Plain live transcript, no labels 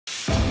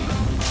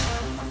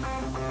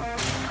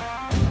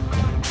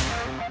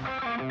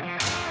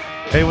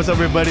Hey, what's up,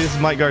 everybody? This is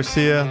Mike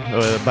Garcia,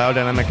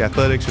 Biodynamic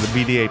Athletics for the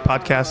BDA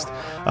podcast.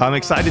 I'm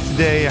excited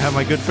today. I have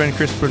my good friend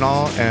Chris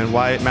Bernal and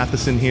Wyatt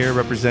Mathisen here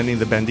representing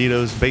the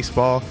Banditos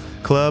Baseball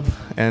Club.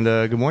 And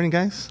good morning,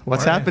 guys.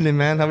 What's happening,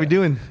 man? How we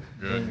doing?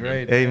 Good.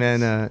 Great. Hey,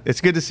 man, it's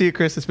good to see you,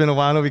 Chris. It's been a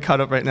while. I know we caught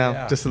up right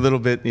now, just a little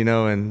bit,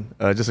 and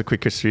just a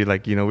quick history.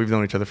 Like, we've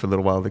known each other for a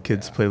little while. The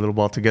kids play a little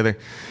ball together.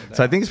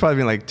 So I think it's probably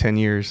been like 10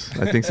 years,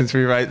 I think, since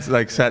we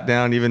sat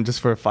down, even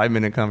just for a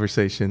 5-minute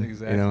conversation.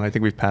 Exactly. I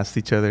think we've passed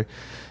each other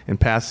in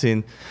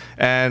passing.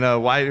 And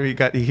Wyatt, we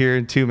got you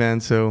here too,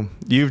 man. So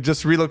you've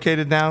just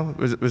relocated now?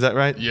 Was that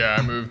right? Yeah,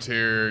 I moved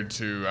here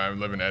I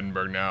live in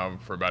Edinburgh now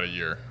for about a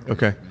year.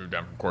 Okay. Moved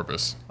down from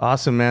Corpus.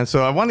 Awesome, man.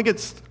 So I want to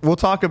we'll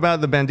talk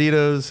about the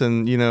Banditos and,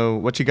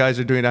 what you guys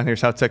are doing down here in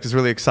South Texas.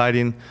 Really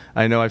exciting.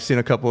 I know I've seen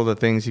a couple of the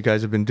things you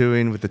guys have been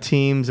doing with the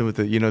teams and with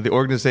the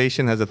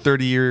organization has a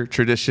 30-year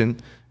tradition,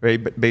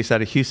 right, based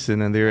out of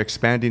Houston, and they're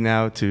expanding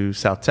now to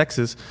South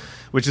Texas,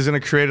 which is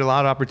going to create a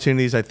lot of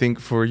opportunities, I think,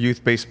 for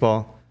youth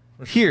baseball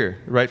here,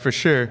 right, for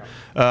sure.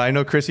 I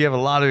know, Chris, you have a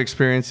lot of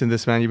experience in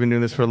this, man. You've been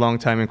doing this for a long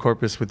time in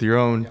Corpus with your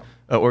own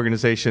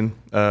organization,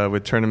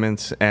 with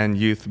tournaments and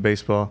youth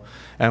baseball.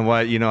 And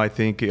what, I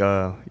think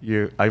I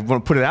want to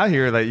put it out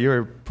here that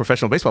you're a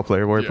professional baseball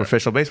player. We're a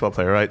professional baseball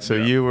player, right? So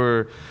you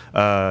were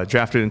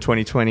drafted in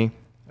 2020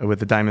 with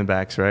the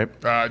Diamondbacks, right?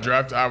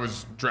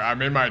 I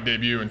made my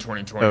debut in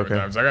 2020 with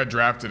them. So I got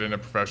drafted into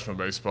professional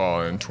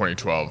baseball in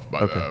 2012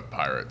 by the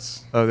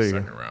Pirates. Oh, there you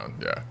go. Second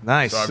round, yeah.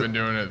 Nice. So I've been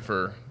doing it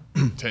for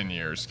 10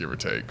 years, give or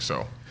take.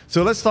 So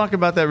let's talk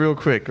about that real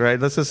quick, right?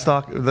 Let's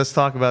talk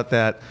about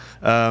that.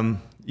 So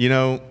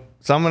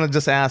I'm gonna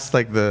just ask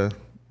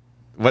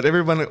what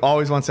everyone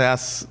always wants to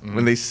ask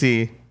when they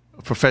see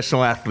a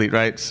professional athlete,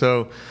 right?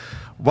 So,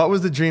 what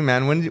was the dream,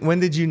 man? When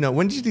did you know?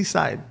 When did you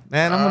decide,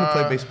 man, I'm gonna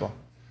play baseball?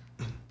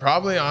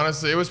 Probably,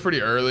 honestly, it was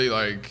pretty early,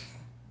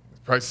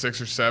 probably 6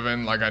 or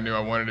 7. I knew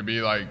I wanted to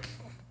be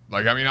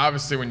I mean,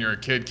 obviously, when you're a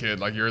kid,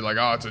 you're like,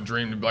 oh, it's a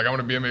dream. I want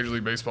to be a Major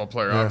League Baseball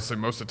player. Yeah. Obviously,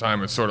 most of the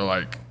time, it's sort of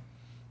like,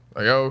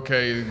 oh,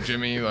 okay,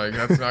 Jimmy,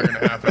 that's not going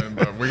to happen,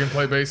 but we can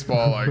play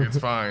baseball. It's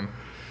fine.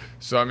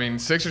 So, I mean,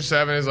 6 or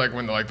 7 is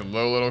when the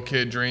little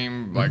kid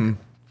dream,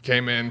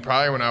 came in.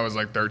 Probably when I was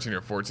 13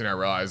 or 14, I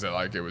realized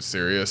that it was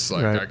serious.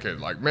 I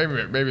could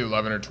maybe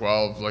 11 or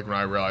 12. When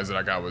I realized that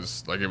I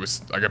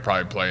could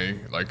probably play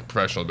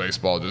professional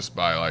baseball just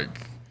by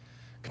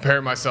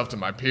comparing myself to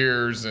my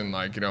peers and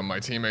my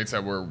teammates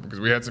because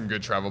we had some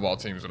good travel ball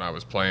teams when I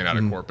was playing out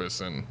of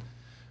Corpus, and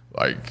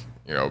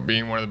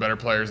being one of the better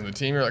players in the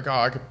team, you're oh,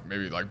 I could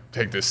maybe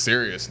take this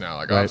serious now.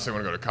 Obviously I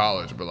want to go to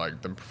college,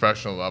 but the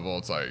professional level,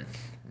 it's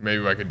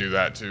maybe I could do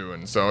that too.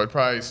 And so it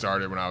probably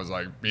started when I was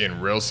being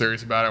real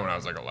serious about it when I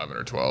was 11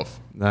 or 12.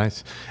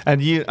 Nice.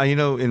 And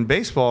in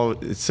baseball,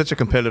 it's such a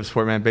competitive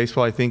sport, man.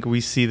 Baseball, I think we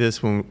see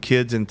this when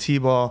kids in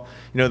T-ball,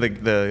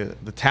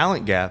 the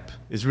talent gap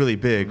is really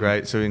big,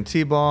 right? So in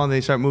T-ball, they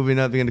start moving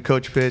up, beginning to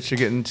coach pitch, they're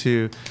getting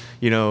to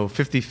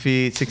 50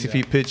 feet, 60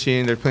 feet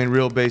pitching, they're playing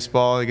real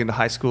baseball, they get into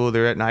high school,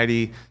 they're at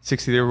 90,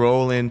 60, they're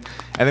rolling.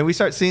 And then we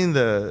start seeing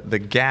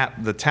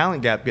the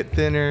talent gap get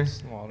thinner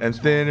and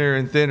thinner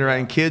and thinner, right?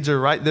 And kids are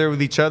right there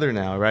with each other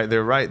now, right?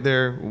 They're right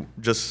there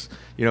just,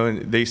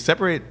 and they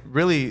separate,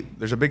 really,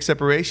 there's a big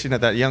separation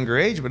at that younger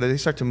age, but as they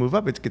start to move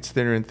up, it gets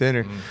thinner and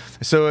thinner.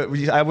 So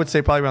I would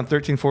say probably around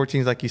 13,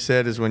 14, like you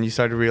said, is when you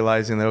started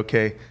realizing that,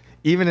 okay,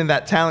 even in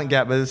that talent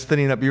gap, but it's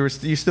thinning up, you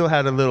still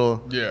had a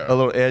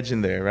little edge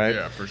in there, right?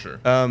 Yeah, for sure.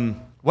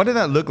 What did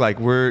that look like?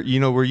 Were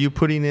you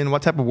putting in,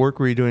 what type of work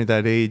were you doing at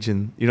that age?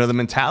 And, the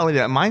mentality,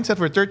 that mindset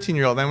for a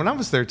 13-year-old, man, when I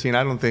was 13,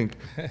 I don't think,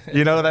 that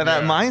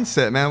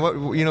mindset, man,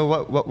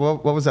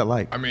 what was that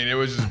like? I mean, it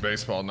was just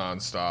baseball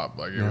nonstop.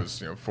 It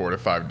was, 4 to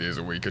 5 days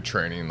a week of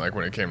training,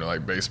 when it came to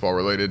baseball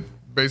related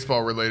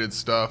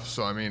stuff.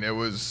 So, I mean,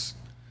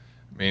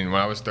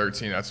 when I was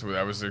 13,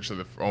 that was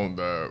actually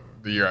the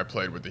year I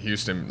played with the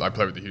Houston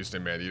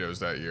Banditos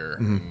that year.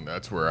 And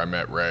that's where I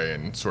met Ray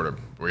and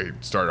we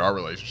started our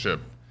relationship.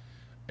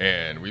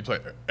 And we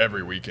played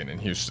every weekend in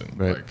Houston.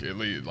 Right.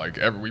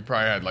 We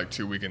probably had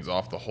 2 weekends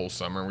off the whole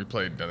summer. We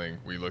played, I think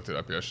we looked it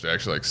up yesterday,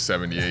 actually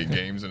 78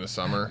 games in a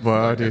summer.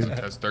 Wow, dude.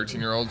 As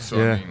 13-year-olds.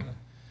 So I mean,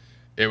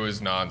 it was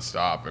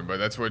nonstop. But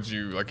that's what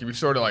you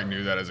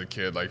knew that as a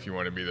kid. If you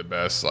wanted to be the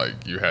best,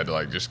 you had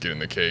to just get in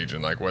the cage,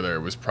 and whether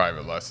it was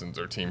private lessons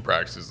or team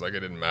practices, it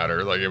didn't matter.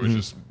 It was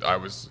just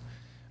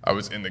I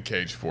was in the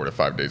cage 4 to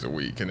 5 days a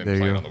week, and then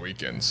playing on the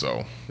weekends.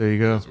 So there you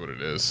go. That's what it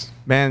is.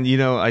 Man,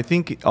 I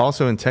think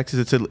also in Texas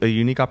it's a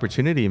unique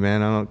opportunity,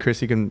 man. I don't know,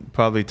 Chris, you can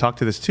probably talk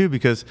to this too,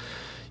 because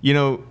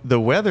the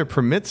weather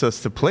permits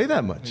us to play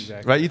that much,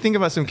 right? You think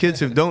about some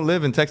kids who don't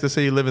live in Texas,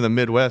 say you live in the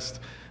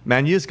Midwest,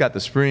 man, you just got the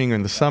spring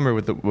and the summer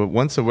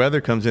once the weather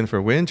comes in for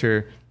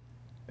winter,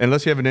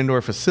 unless you have an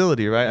indoor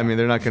facility, right? I mean,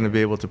 they're not going to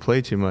be able to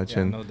play too much.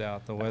 Yeah, and no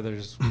doubt. The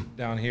weather's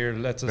down here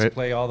lets us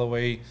play all the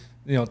way,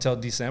 till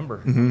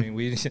December. I mean,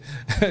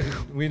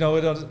 we know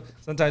it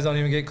sometimes don't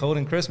even get cold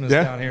in Christmas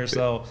down here.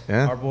 So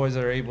our boys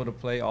are able to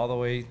play all the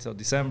way till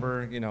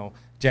December.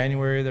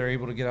 January they're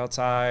able to get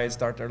outside,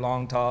 start their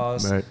long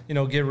toss,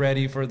 get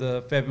ready for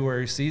the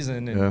February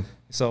season. And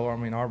so I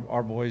mean,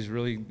 our boys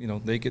really,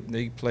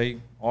 they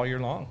play all year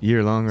long.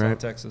 Right?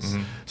 Texas.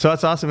 So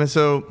that's awesome. And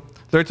so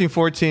 13,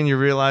 14, you're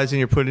realizing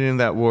you're putting in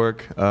that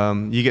work.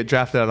 You get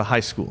drafted out of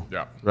high school.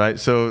 Yeah. Right.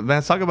 So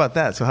let's talk about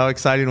that. So how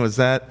exciting was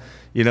that?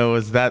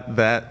 Was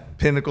that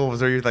pinnacle?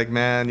 Was there you're like,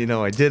 man,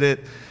 I did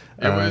it?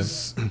 It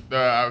was,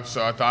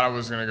 so I thought I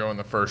was going to go in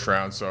the first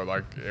round. So,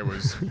 like, it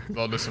was a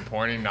little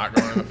disappointing not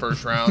going in the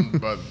first round.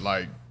 But,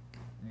 like,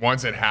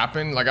 once it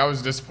happened, like, I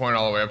was disappointed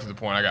all the way up to the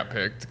point I got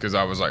picked because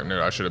I was like,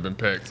 no, I should have been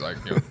picked, like,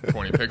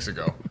 20 picks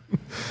ago.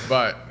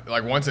 But,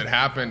 like, once it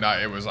happened,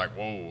 it was like,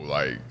 whoa,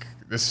 like,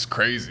 this is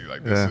crazy.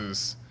 Like,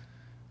 this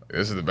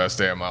is the best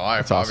day of my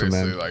life, That's awesome,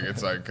 obviously. Man. Like,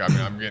 it's like, I mean,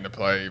 I'm getting to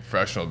play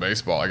professional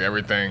baseball. Like,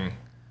 everything.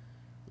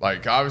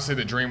 Like, obviously,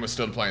 the dream was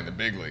still to play in the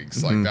big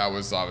leagues. Like, that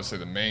was obviously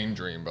the main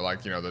dream. But,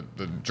 like,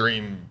 the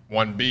dream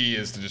 1B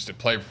is to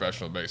play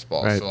professional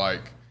baseball. Right. So,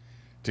 like,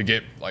 to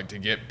get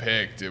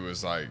picked, it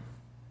was like,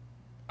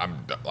 I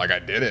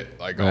did it.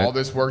 Like, all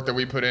this work that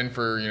we put in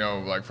for,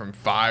 like, from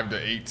 5 to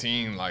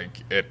 18, like,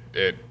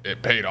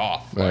 it paid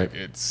off. Right. Like,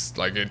 it's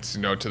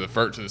to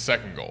the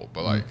second goal.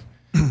 But, like,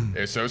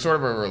 so it's sort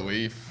of a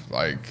relief.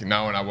 Like,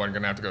 knowing I wasn't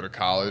going to have to go to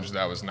college,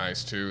 that was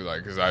nice, too.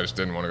 Like, because I just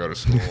didn't want to go to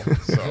school.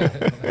 So,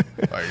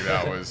 like,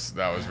 that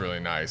was really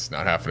nice,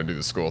 not having to do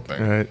the school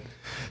thing. Right.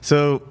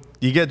 So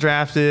you get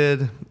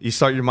drafted, you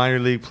start your minor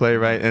league play,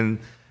 right? And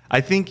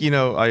I think,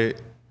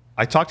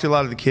 I talk to a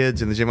lot of the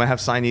kids in the gym. I have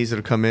signees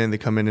that come in, they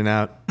come in and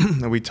out,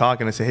 and we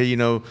talk, and I say, hey,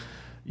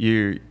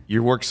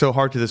 you worked so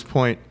hard to this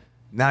point.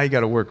 Now you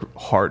got to work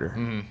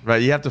harder,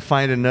 right? You have to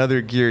find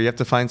another gear. You have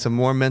to find some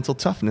more mental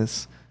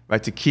toughness,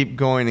 right, to keep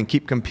going and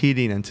keep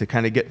competing and to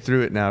kind of get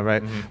through it now,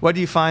 right? What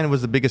do you find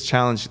was the biggest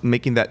challenge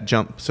making that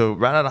jump? So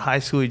right out of high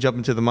school, you jump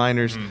into the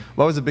minors.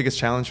 What was the biggest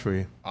challenge for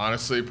you?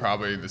 Honestly,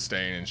 probably the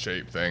staying in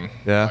shape thing.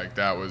 Yeah. Like,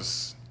 that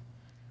was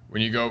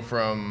when you go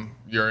from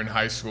you're in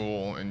high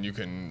school and you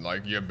can,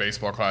 like, you have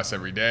baseball class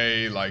every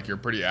day, like, you're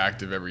pretty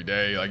active every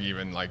day, like,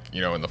 even, like,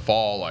 in the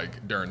fall,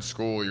 like, during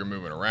school, you're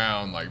moving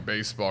around, like,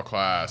 baseball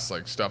class,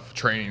 like, stuff,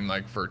 training,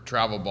 like, for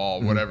travel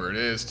ball, whatever it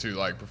is, to,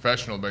 like,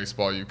 professional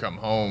baseball, you come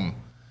home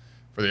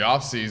for the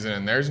off season,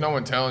 and there's no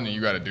one telling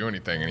you got to do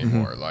anything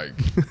anymore. Like,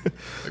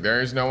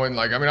 there's no one.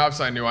 Like, I mean,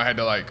 obviously, I knew I had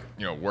to, like,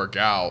 work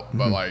out,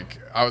 but like,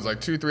 I was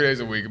like 2-3 days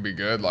a week would be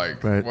good.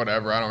 Like,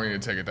 whatever. I don't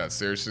need to take it that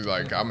seriously.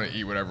 Like, I'm gonna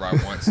eat whatever I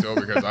want still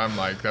because I'm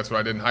like, that's what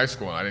I did in high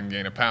school, and I didn't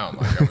gain a pound.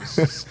 Like, I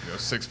was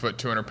 6 foot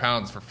 200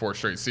 pounds for 4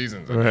 straight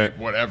seasons. I ate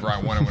whatever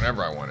I wanted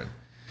whenever I wanted.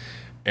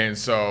 And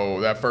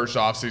so that first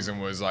off season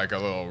was like a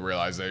little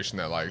realization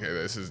that, like, hey,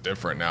 this is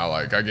different now.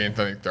 Like, I gained,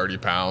 I think, 30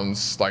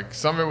 pounds. Like,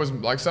 some of it was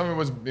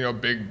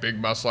big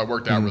muscle. I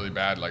worked out really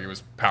bad. Like, it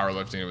was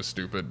powerlifting. It was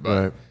stupid,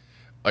 but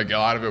like, a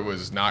lot of it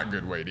was not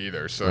good weight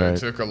either. So it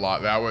took a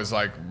lot. That was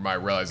like my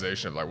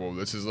realization of, like, well,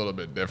 this is a little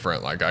bit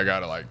different. Like, I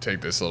gotta, like, take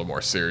this a little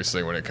more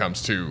seriously when it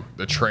comes to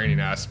the training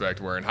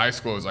aspect. Where in high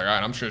school it was like, all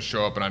right, I'm just gonna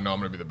show up and I know I'm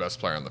gonna be the best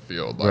player on the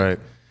field. Like,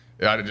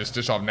 I had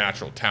just off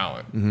natural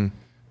talent.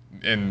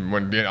 And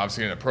when being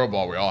obviously in a pro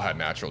ball, we all had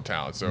natural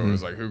talent. So it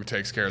was like, who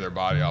takes care of their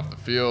body off the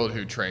field,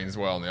 who trains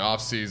well in the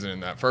off season.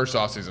 And that first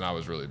off season, I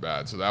was really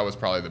bad. So that was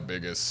probably the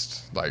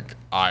biggest, like,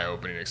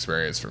 eye-opening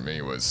experience for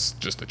me, was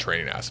just the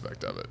training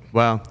aspect of it.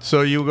 Wow.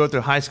 So you go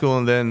through high school,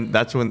 and then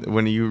that's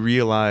when you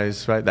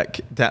realize, right,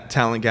 that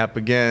talent gap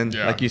again.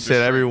 Like you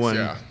said,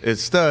 everyone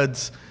is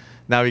studs.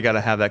 Now you got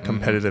to have that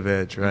competitive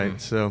edge,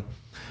 right? So,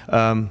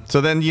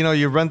 so then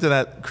you run through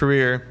that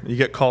career, you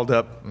get called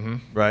up,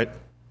 right?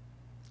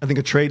 I think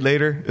a trade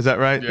later. Is that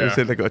right? Yeah. You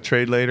said, like, a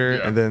trade later,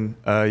 and then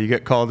you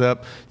get called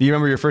up. Do you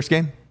remember your first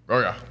game? Oh,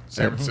 yeah.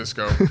 San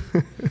Francisco.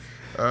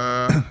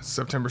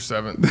 September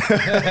 7th. I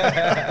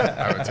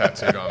have it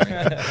tattooed on me.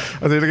 I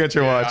was looking at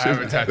your watch. I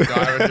have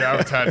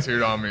it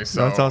tattooed on me.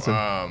 So, that's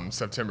awesome.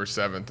 September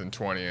 7th and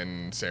 20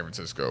 in San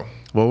Francisco.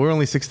 Well, we're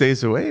only 6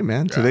 days away,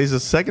 man. Today's the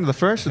 2nd, the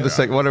 1st, or the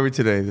 2nd? What are we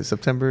today? The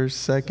September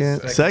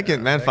 2nd?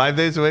 2nd, man. 5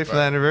 days away from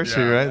the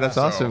anniversary, right? That's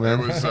awesome,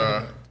 man. It was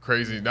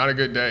crazy. Not a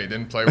good day.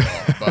 Didn't play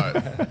well,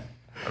 but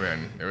I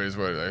mean, it was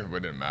what it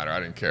didn't matter.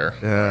 I didn't care.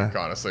 Like,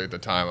 honestly, at the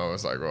time, I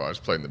was like, well, I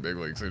just played in the big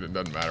leagues. It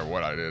doesn't matter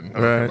what I did.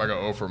 I go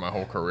 0 for my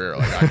whole career.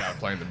 Like, I got to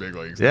play in the big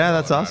leagues. Yeah,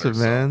 that's awesome,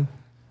 man.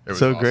 So,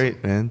 so awesome.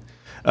 Great, man.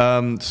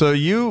 So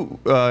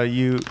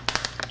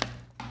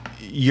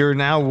you're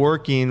now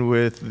working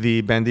with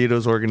the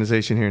Banditos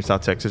organization here in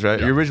South Texas, right?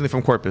 You're originally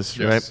from Corpus,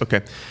 right?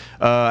 Okay.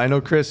 I know,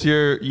 Chris,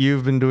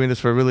 you've been doing this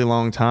for a really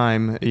long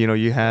time.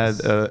 You have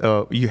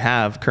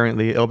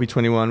currently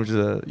LB21, which is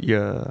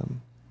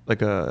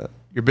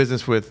your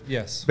business with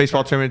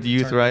baseball tournament, the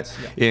youth, right?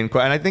 And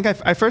I think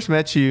I first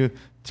met you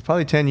it's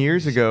probably 10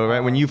 years ago, right?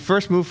 When you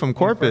first moved from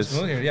Corpus.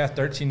 Yeah,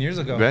 13 years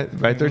ago.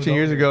 Right, 13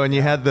 years ago. And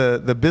you had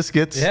the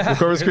biscuits. Yeah, the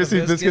Corpus Christi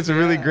biscuits, a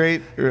really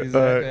great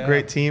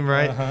great team,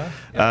 right?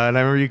 And I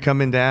remember you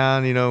coming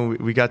down, you know,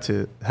 we got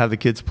to have the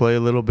kids play a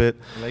little bit.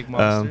 Lake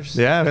Monsters.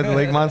 Yeah, the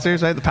Lake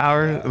Monsters, right? The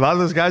Power. A lot of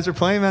those guys are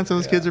playing, man. Some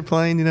of those kids are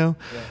playing, you know.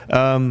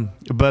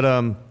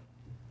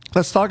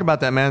 Let's talk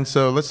about that, man.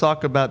 So let's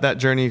talk about that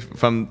journey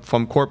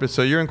from Corpus.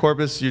 So you're in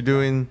Corpus, you're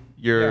doing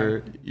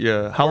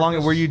how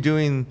long were you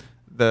doing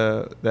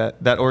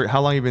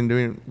how long you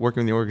been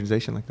working in the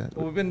organization like that?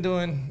 Well,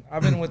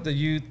 I've been with the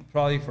youth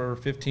probably for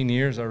 15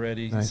 years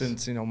already. Nice.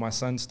 Since, you know, my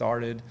son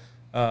started.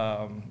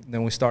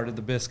 Then we started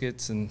the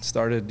biscuits and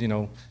started, you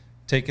know,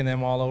 taking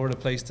them all over the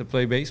place to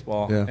play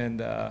baseball. Yeah.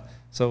 And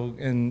so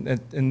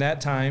in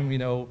that time, you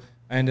know,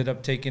 I ended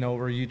up taking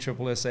over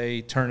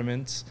USSSA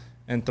tournaments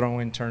and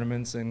throwing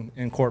tournaments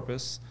in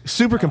Corpus.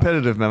 Super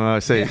competitive, man, I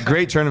would say. Yeah.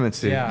 Great tournaments,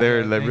 dude. Yeah,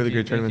 they're like really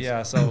great tournaments.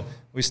 Yeah, so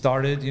we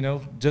started, you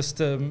know, just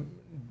to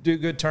do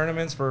good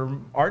tournaments for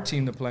our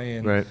team to play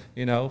in, right.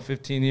 You know,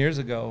 15 years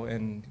ago.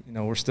 And, you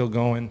know, we're still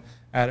going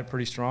at it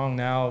pretty strong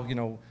now, you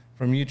know,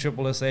 from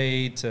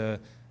USSSA to,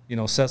 you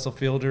know, Cecil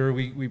Fielder.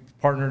 We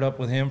partnered up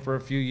with him for a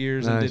few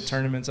years and did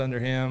tournaments under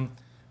him,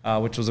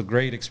 which was a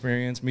great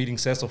experience, meeting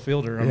Cecil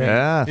Fielder.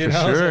 I mean, for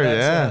sure,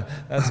 so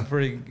that's a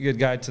pretty good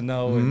guy to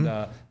know. And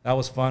that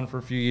was fun for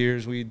a few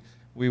years. We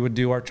would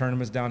do our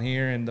tournaments down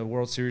here, and the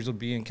World Series would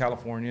be in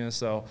California.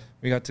 So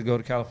we got to go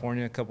to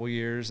California a couple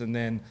years, and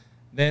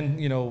then,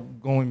 you know,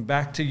 going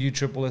back to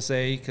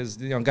USSSA because,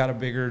 you know, got a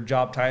bigger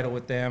job title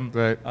with them.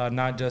 Right.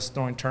 Not just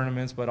throwing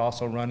tournaments, but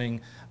also running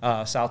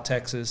South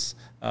Texas,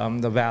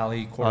 the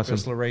Valley,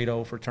 Corpus,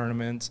 Laredo for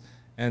tournaments.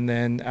 And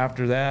then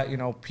after that, you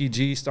know,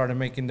 PG started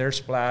making their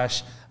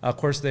splash. Of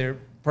course, their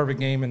Perfect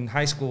Game in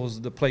high school is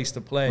the place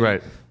to play.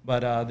 Right.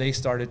 But they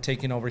started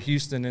taking over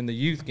Houston in the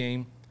youth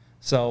game.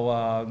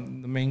 So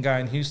the main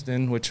guy in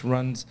Houston, which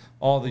runs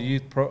all the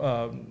youth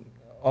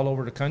all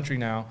over the country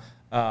now,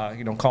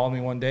 you know, called me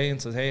one day and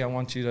says, "Hey, I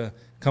want you to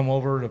come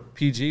over to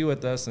PG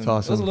with us." And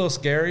awesome. It was a little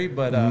scary,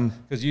 but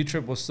because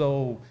U-Trip was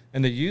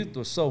and the youth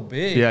was so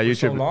big,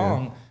 so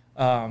long,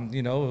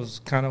 you know, it was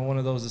kind of one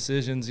of those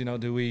decisions, you know,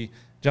 do we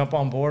jump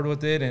on board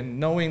with it? And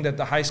knowing that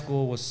the high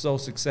school was so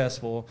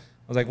successful,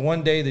 I was like,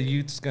 one day the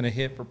youth's going to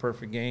hit for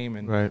Perfect Game.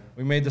 And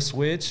we made the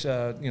switch, you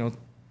know,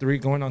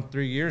 going on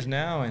 3 years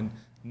now, and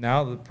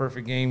now the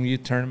Perfect Game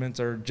youth tournaments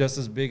are just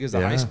as big as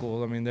the high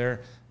school. I mean,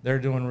 they're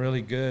doing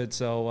really good.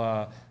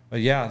 So, but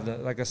yeah,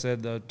 like I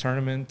said, the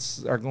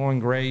tournaments are going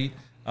great.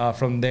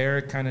 From there,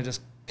 it kind of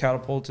just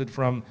catapulted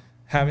from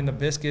having the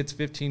biscuits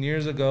 15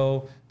 years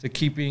ago to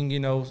keeping, you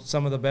know,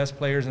 some of the best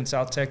players in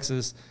South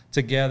Texas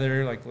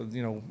together, like with,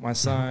 you know, my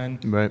son,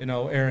 you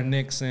know, Aaron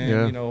Nixon,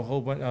 you know, a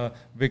whole bunch,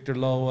 Victor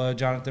Loa,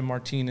 Jonathan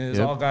Martinez,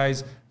 all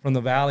guys from the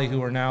Valley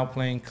who are now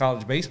playing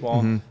college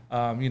baseball.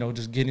 You know,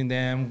 just getting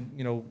them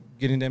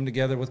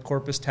together with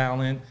Corpus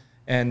talent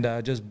and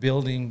just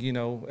building, you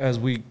know, as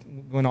we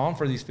went on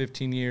for these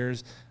 15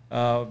 years.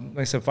 Like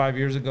I said, 5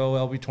 years ago,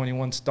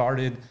 LB21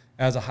 started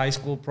as a high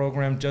school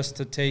program just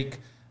to take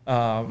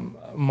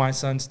my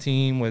son's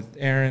team with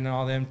Aaron and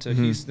all them to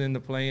Houston to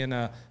play in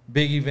a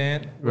big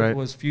event, which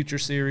was Future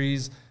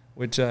Series,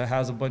 which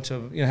has a bunch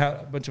of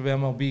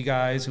MLB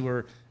guys who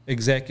are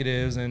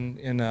executives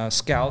and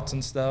scouts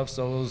and stuff.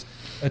 So it was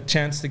a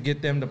chance to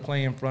get them to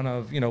play in front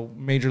of, you know,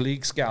 major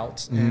league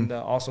scouts and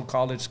also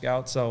college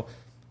scouts. So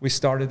we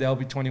started the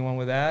LB21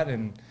 with that,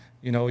 and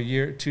you know,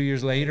 2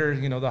 years later,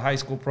 you know, the high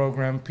school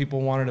program,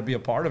 people wanted to be a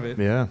part of it.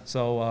 Yeah.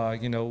 So,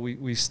 you know,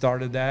 we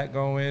started that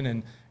going.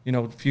 And, you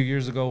know, a few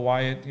years ago,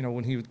 Wyatt, you know,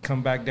 when he would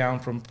come back down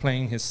from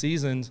playing his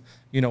seasons,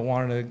 you know,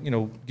 wanted to, you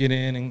know, get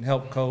in and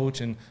help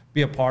coach and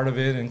be a part of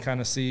it and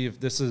kind of see if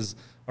this is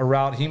a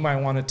route he might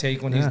want to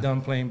take when he's done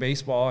playing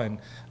baseball. And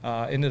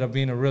ended up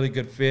being a really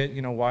good fit.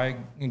 You know, Wyatt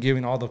and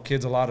giving all the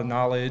kids a lot of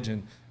knowledge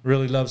and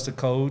really loves to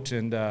coach.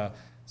 And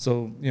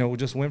so, you know, we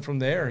just went from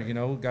there, you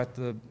know, got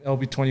the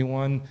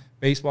LB21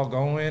 baseball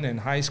going in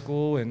high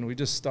school, and we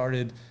just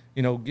started,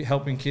 you know,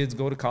 helping kids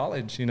go to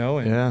college, you know.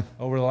 And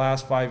over the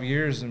last 5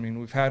 years, I mean,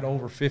 we've had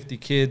over 50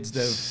 kids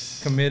that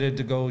have committed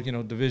to go, you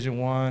know,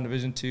 Division I,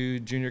 Division II,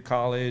 junior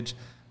college,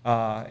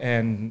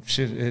 and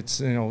shit, it's,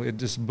 you know, it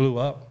just blew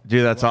up.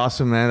 Dude, that's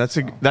awesome, man.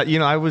 You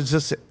know, I was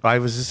just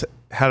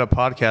had a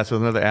podcast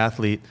with another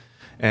athlete,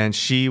 and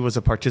she was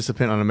a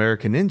participant on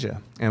American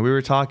Ninja. And we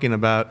were talking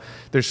about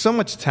there's so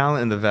much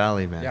talent in the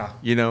Valley, man. Yeah.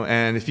 You know,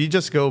 and if you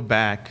just go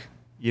back,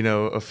 you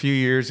know, a few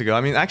years ago, I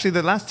mean, actually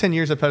the last 10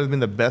 years have probably been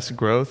the best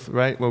growth,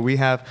 right? Where we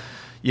have,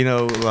 you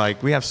know,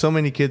 like we have so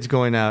many kids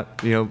going out,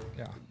 you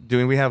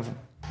know, we have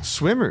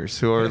swimmers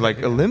who are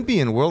like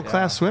Olympian,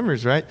 world-class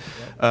swimmers, right?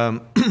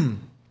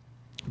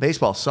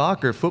 Baseball,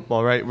 soccer,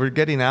 football, right? We're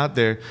getting out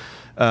there.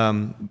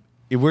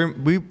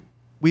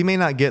 We may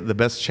not get the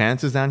best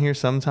chances down here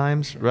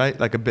sometimes, right?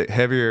 Like a bit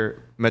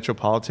heavier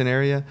metropolitan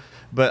area.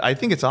 But I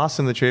think it's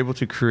awesome that you're able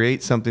to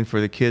create something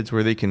for the kids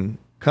where they can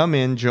come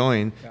in,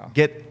 join,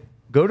 get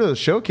go to the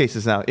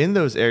showcases now in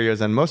those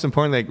areas, and most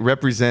importantly, like,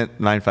 represent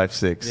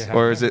 956,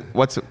 or is it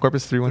what's it,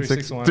 Corpus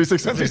 316,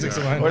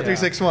 361, or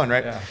 361,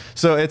 right? Yeah.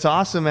 So it's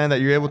awesome, man,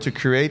 that you're able to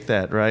create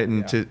that, right,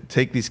 and to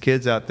take these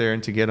kids out there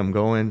and to get them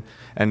going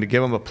and to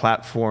give them a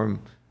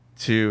platform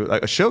to,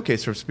 like, a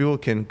showcase where people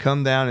can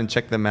come down and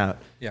check them out,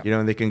 you know,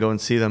 and they can go and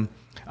see them.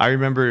 I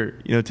remember,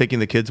 you know, taking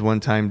the kids one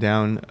time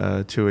down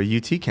to a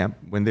UT camp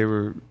when they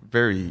were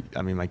very,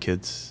 I mean, my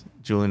kids,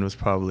 Julian was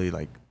probably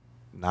like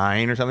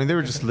 9 or something. They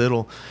were just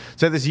little.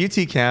 So at this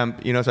UT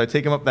camp, you know, so I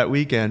take them up that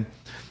weekend,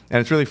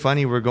 and it's really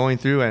funny. We're going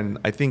through, and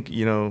I think,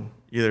 you know,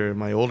 either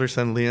my older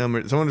son, Liam,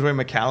 or someone was wearing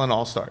McAllen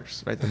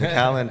All-Stars, right? The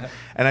McAllen.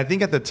 And I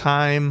think at the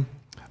time,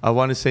 I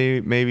want to say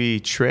maybe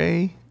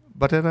Trey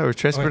Barrera or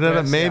Tres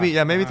Barrera,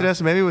 maybe, maybe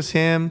Tres, maybe it was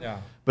him. Yeah.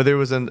 But there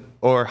was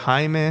or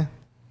Jaime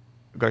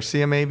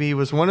Garcia, maybe. It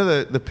was one of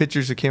the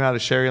pitchers that came out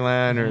of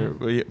Sherryland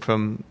or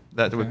from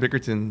that with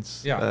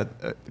Bickerton's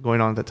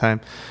going on at the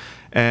time.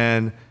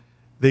 And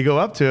they go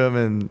up to him,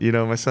 and, you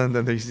know, my son,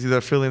 then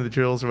they're filling the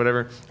drills or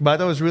whatever. But I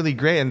thought it was really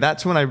great. And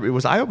that's when it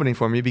was eye-opening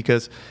for me,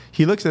 because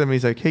he looks at him and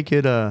he's like, hey,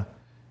 kid,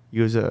 he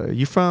goes,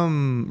 you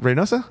from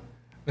Reynosa?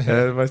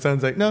 And my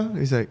son's like, no.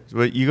 He's like,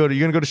 wait, you're going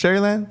to go to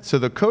Sherryland? So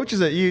the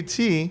coaches at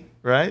UT,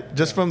 right,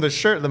 just from the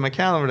shirt, the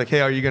McAllen, were like,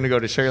 hey, are you going to go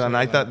to Sherryland? And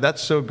I thought,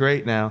 that's so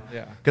great now.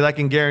 Because I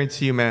can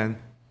guarantee you, man,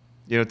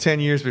 you know, 10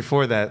 years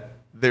before that,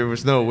 there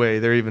was no way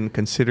they're even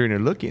considering or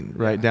looking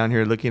down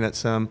here, looking at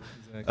some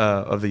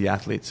of the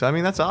athletes. So, I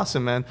mean, that's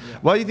awesome, man.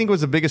 What do you think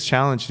was the biggest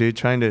challenge, dude,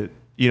 trying to,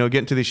 you know, get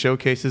into these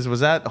showcases?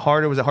 Was that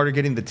harder? Was it harder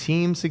getting the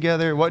teams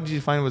together? What did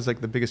you find was, like,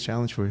 the biggest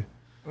challenge for you?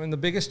 I mean, the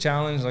biggest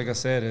challenge, like I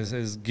said,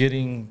 is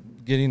getting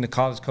the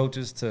college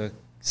coaches to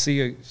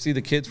see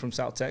the kids from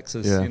South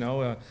Texas. You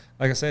know,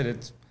 like I said,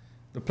 it's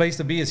the place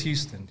to be is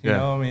Houston. You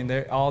know, I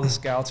mean, all the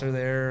scouts are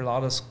there, a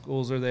lot of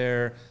schools are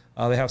there.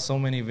 They have so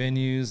many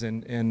venues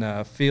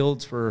and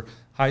fields for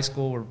high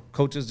school where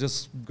coaches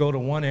just go to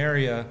one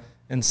area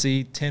and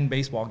see 10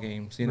 baseball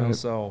games. You know,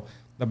 so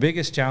the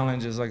biggest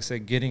challenge is, like I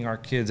said, getting our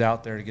kids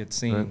out there to get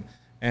seen.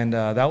 And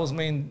that was the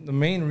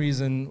main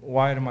reason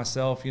Wyatt and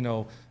myself, you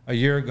know, a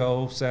year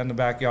ago sat in the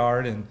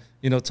backyard and,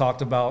 you know,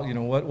 talked about, you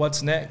know,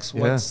 what's next?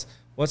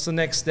 What's the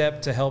next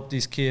step to help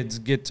these kids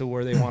get to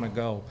where they want to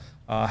go?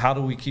 How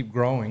do we keep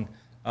growing?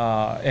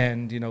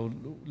 And, you know,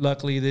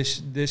 luckily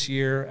this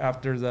year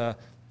after the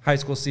high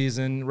school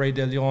season, Ray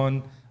De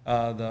Leon,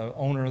 the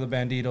owner of the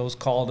Banditos,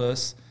 called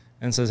us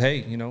and says, hey,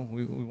 you know,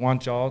 we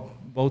want y'all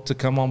both to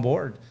come on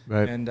board.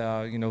 And,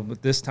 you know,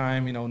 but this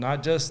time, you know,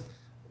 not just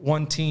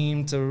one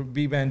team to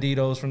be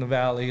Banditos from the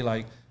Valley,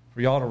 like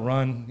for y'all to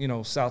run, you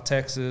know, South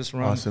Texas,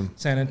 run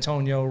San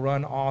Antonio,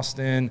 run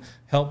Austin,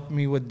 help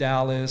me with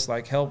Dallas,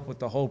 like help with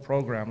the whole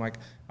program. Like,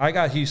 I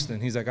got Houston.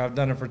 He's like, I've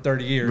done it for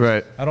 30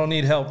 years. I don't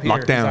need help here.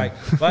 He's like,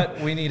 but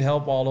we need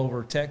help all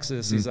over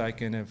Texas. He's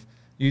like, and if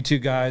you two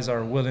guys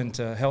are willing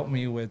to help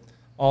me with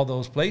all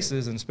those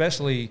places, and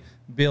especially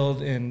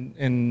build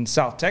in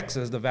South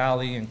Texas, the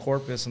Valley and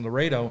Corpus and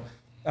Laredo,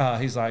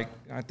 he's like,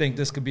 I think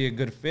this could be a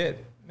good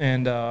fit.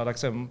 And like I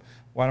said,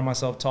 Wyatt and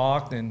myself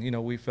talked, and, you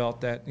know, we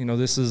felt that, you know,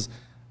 this is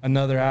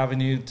another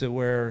avenue to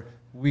where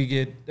we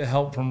get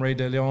help from Ray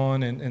De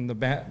Leon and the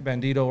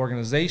Bandito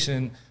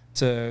organization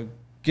to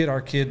get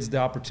our kids the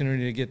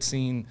opportunity to get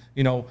seen,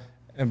 you know,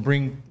 and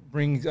bring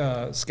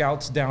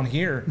scouts down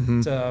here,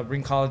 to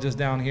bring colleges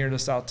down here to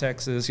South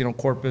Texas, you know,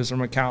 Corpus or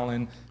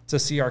McAllen, to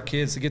see our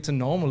kids, to get to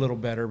know them a little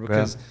better,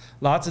 because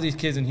lots of these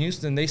kids in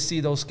Houston, they see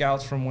those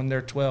scouts from when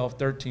they're 12,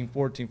 13,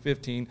 14,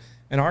 15,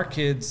 and our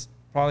kids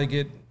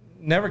probably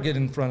never get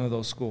in front of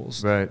those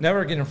schools,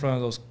 never get in front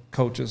of those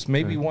coaches,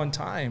 maybe one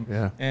time.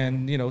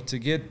 And, you know, to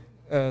get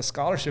a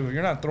scholarship, if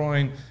you're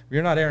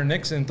not Aaron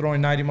Nixon throwing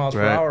 90 miles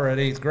per hour at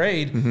 8th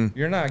grade,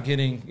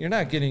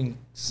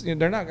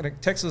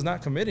 Texas is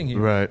not committing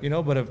you, you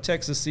know. But if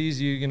Texas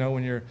sees you, you know,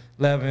 when you're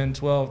 11,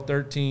 12,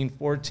 13,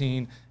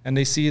 14, and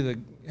they see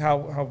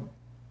how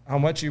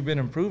much you've been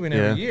improving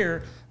every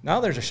year, now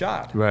there's a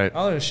shot.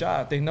 Now there's a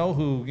shot. They know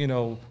who, you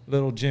know,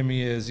 little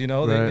Jimmy is, you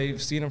know,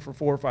 they've seen him for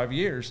 4 or 5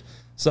 years.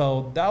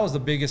 So that was the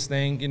biggest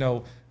thing, you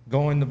know,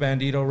 going the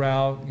Bandito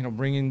route, you know,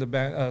 bringing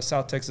the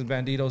South Texas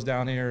Banditos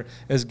down here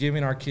is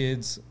giving our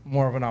kids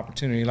more of an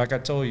opportunity. Like I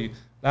told you,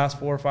 last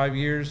 4 or 5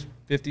 years,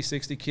 50,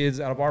 60 kids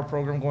out of our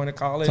program going to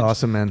college. That's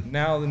awesome, man.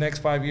 Now the next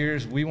 5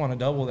 years, we want to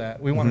double that.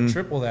 We want to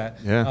triple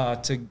that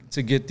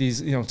to get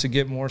these, you know, to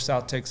get more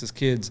South Texas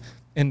kids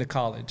into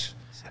college.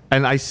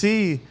 And I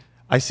see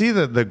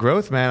the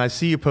growth, man. I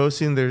see you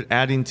posting. They're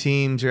adding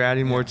teams. You're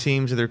adding more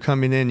teams. They're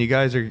coming in. You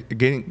guys are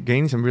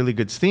gaining some really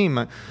good steam.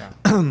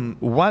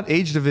 What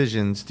age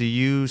divisions do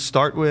you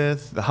start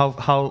with?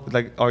 How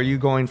like are you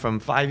going from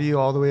 5U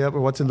all the way up,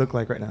 or what's it look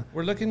like right now?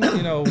 We're looking,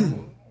 you know,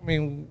 I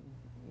mean,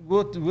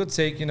 we'll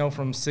take, you know,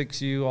 from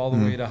 6U all the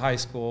way to high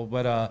school.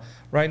 But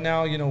right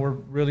now, you know, we're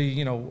really,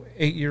 you know,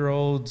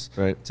 8-year-olds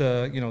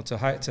to, you know, to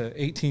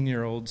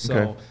 18-year-olds.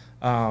 So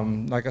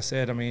like I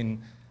said, I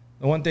mean,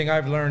 the one thing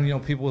I've learned, you know,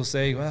 people will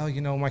say, well,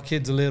 you know, my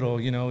kid's little,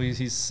 you know,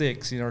 he's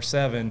 6, you know, or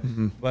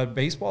 7. But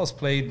baseball is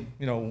played,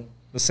 you know,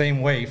 the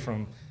same way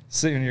from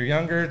when you're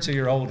younger to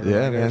you're older.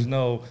 Yeah, like, there's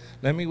no,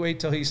 let me wait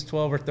till he's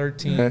 12 or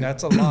 13.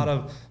 That's a lot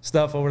of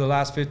stuff over the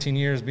last 15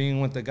 years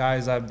being with the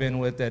guys I've been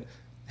with that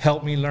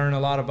helped me learn a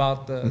lot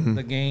about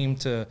the game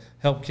to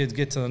help kids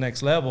get to the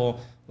next level.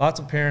 Lots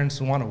of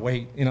parents want to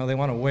wait. They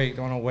want to wait,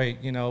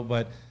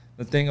 but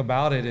the thing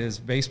about it is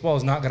baseball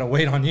is not going to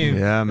wait on you.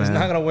 Yeah, man. It's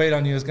not going to wait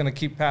on you. It's going to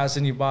keep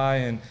passing you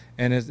by,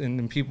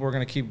 and people are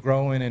going to keep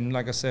growing. And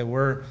like I said,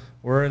 we're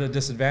at a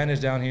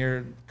disadvantage down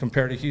here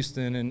compared to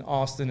Houston and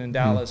Austin and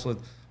Dallas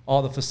with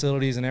all the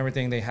facilities and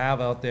everything they have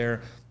out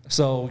there.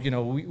 So,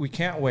 we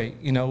can't wait.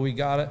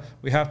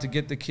 We have to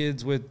get the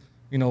kids with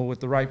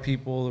the right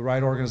people, the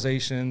right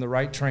organization, the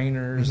right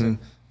trainers, and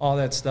all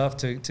that stuff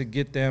to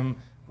get them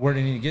where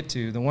they need to get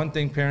to. The one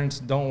thing parents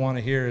don't want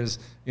to hear is,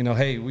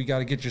 hey, we got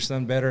to get your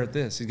son better at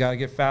this. He's got to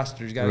get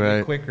faster. He's got to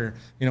get quicker.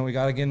 We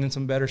got to get in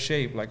some better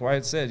shape. Like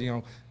Wyatt said,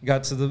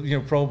 got to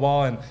the pro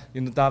ball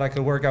and thought I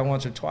could work out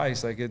once or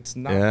twice. Like it's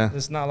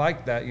not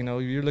like that.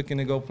 You're looking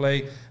to go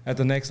play at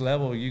the next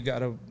level. You got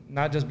to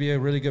not just be a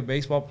really good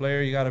baseball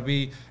player. You got to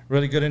be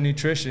really good at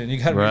nutrition. You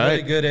got to be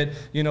really good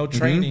at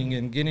training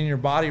and getting your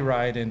body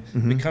right and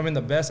becoming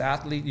the best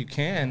athlete you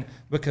can,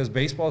 because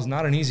baseball is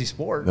not an easy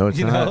sport. No, it's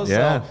not.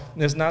 So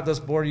it's not the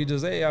sport you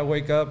just, hey, I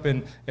wake up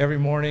and every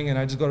morning and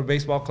I just go to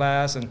baseball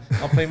class and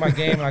I'll play my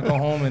game and I go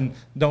home and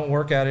don't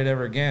work at it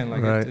ever again.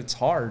 Like it's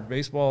hard.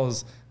 Baseball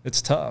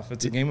it's tough.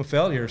 It's a game of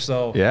failure.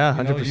 So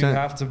 100%.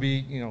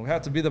 You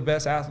have to be the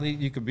best athlete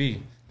you could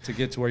be to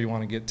get to where you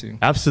want to get to.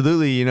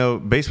 Absolutely.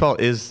 Baseball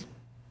is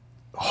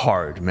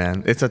hard,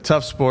 man. It's a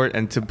tough sport,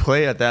 and to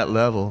play at that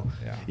level,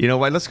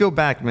 let's go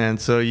back, man.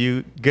 So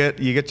you get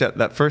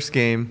that first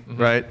game,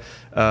 right?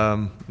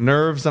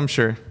 Nerves, I'm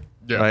sure.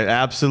 Yeah. Right.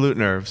 Absolute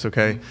nerves.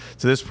 Okay.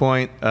 To this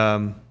point,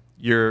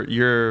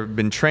 you've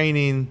been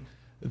training,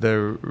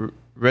 the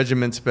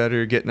regiment's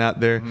better, getting out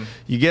there.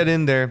 You get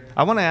in there.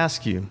 I want to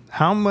ask you,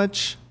 how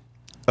much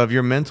of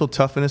your mental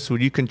toughness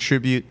would you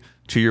contribute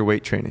to your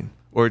weight training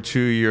or to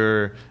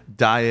your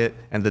diet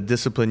and the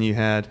discipline you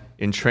had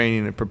in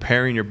training and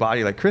preparing your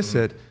body, like Chris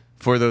said,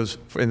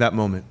 in that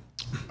moment?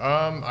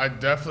 I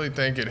definitely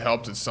think it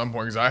helped at some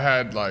point, because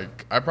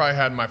I probably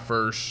had my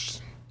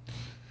first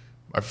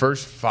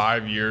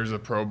 5 years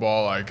of pro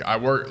ball. Like I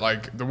worked,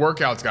 like the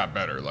workouts got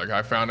better. Like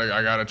I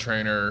got a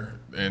trainer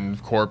in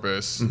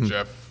Corpus,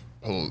 Jeff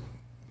Palooza.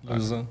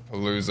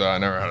 I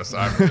never know how to say.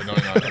 I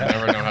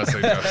never know how to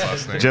say Jeff's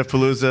last name. Jeff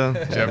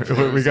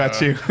Palooza. We got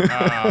you.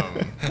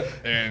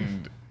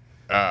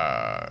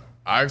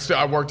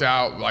 I worked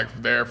out like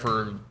there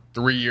for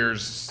 3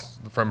 years,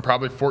 from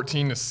probably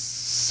 14 to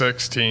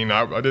 16.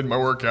 I did my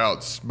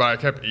workouts, but I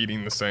kept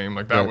eating the same.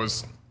 Like that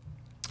was.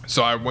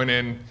 So I went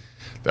in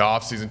the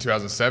off season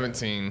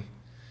 2017.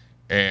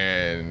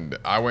 And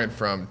I went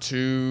from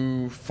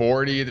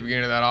 240 at the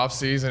beginning of that off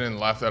season and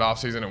left that off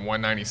season at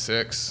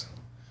 196.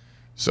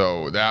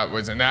 So that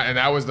was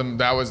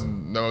the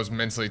most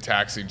mentally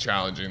taxing,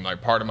 challenging.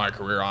 Like part of my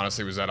career,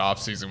 honestly, was that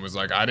off season. Was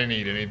like I didn't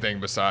eat anything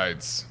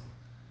besides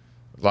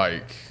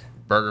like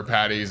burger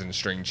patties and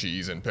string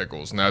cheese and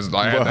pickles, and I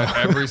had that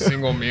every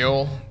single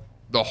meal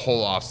the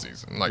whole off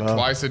season. Like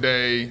twice a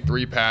day,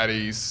 3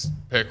 patties,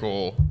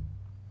 pickle,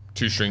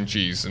 2 string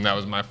cheese, and that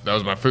was my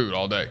food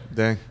all day.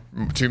 Dang.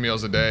 2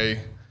 meals a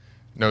day,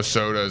 no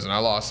sodas, and I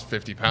lost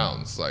 50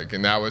 pounds. Like,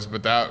 and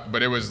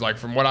but it was like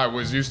from what I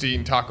was used to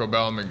eating Taco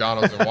Bell and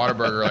McDonald's and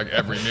Whataburger like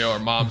every meal, or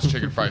Mom's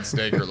chicken fried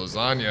steak or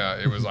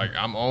lasagna. It was like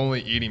I'm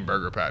only eating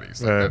burger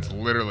patties. Like that's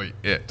literally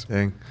it.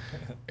 Dang.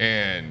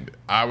 And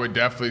I would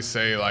definitely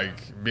say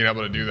like being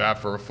able to do that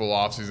for a full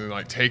off season,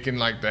 like taking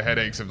like the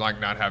headaches of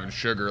like not having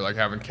sugar, like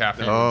having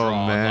caffeine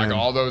withdrawal, like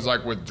all those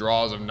like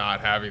withdrawals of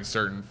not having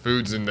certain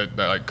foods and that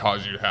like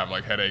cause you to have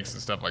like headaches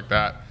and stuff like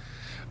that.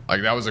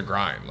 Like that was a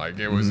grind. Like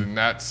it was, and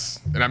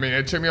I mean,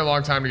 it took me a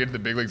long time to get to the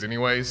big leagues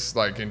anyways,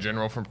 like in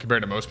general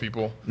compared to most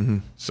people.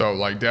 So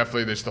like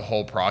definitely just the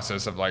whole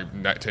process of like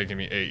taking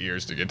me 8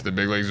 years to get to the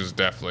big leagues was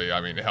definitely,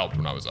 I mean, it helped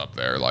when I was up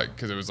there. Like,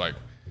 cause it was like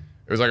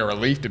a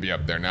relief to be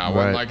up there now. It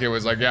wasn't like it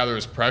was like, yeah, there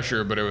was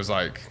pressure, but it was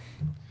like,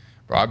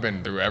 bro, I've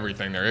been through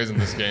everything there is in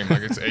this game.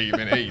 Like it's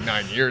been 8,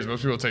 9 years.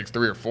 Most people it takes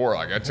 3 or 4.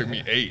 Like that took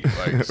me 8.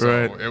 Like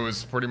so it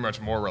was pretty much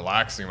more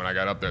relaxing when I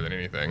got up there than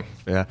anything.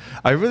 Yeah,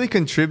 I really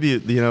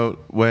contribute.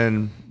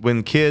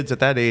 When kids at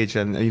that age,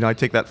 and I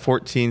take that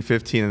 14,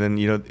 15, and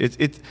then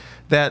it's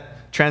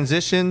that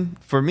transition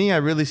for me. I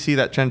really see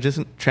that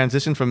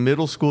transition from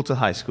middle school to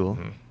high school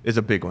is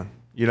a big one.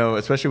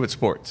 Especially with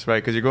sports, right?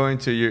 Because you're going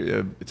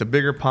to it's a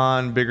bigger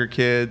pond, bigger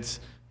kids,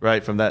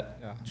 right? From that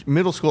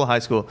middle school, high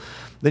school.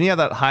 Then you have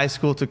that high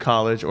school to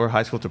college or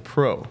high school to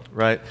pro,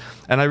 right?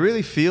 And I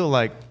really feel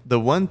like the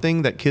one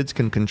thing that kids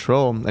can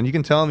control, and you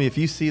can tell me if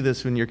you see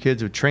this when your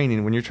kids are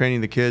training, when you're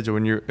training the kids, or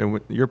when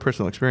your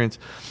personal experience.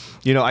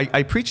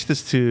 I preach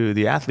this to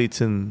the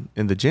athletes in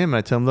the gym, and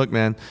I tell them, look,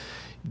 man,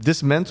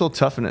 this mental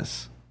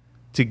toughness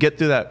to get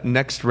through that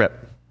next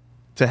rep,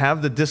 to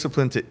have the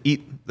discipline to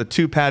eat the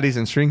 2 patties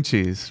and string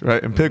cheese,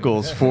 right, and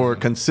pickles for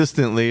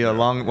consistently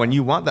along when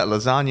you want that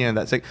lasagna and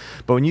that steak.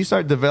 But when you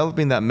start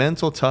developing that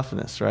mental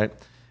toughness, right,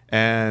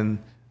 and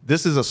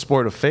this is a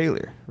sport of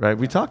failure, right?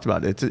 We talked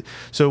about it.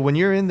 So when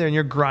you're in there and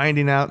you're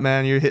grinding out,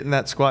 man, you're hitting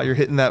that squat, you're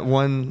hitting that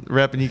one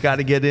rep, and you got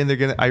to get in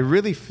there. I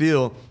really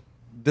feel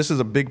this is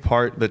a big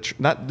part.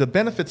 Not the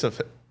benefits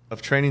of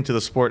training to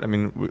the sport. I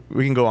mean,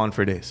 we can go on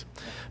for days,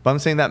 but I'm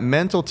saying that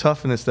mental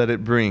toughness that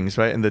it brings,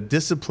 right, and the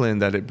discipline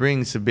that it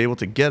brings to be able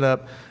to get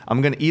up.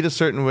 I'm going to eat a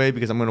certain way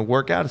because I'm going to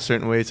work out a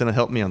certain way. It's going to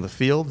help me on the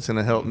field. It's going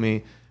to help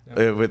me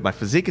with my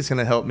physique. It's going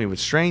to help me with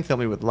strength, help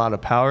me with a lot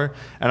of power.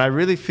 And I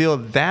really feel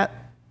that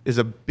is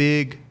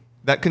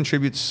that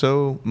contributes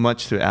so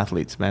much to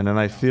athletes, man. And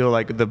I feel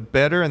like the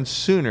better and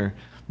sooner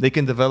they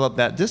can develop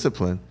that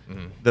discipline,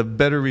 the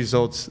better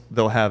results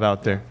they'll have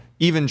out there.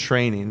 Even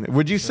training.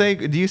 Would you say,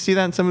 do you see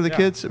that in some of the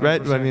kids,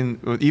 right? 100%. I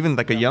mean, even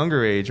like a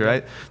younger age,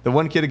 right? The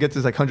one kid who gets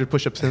his like 100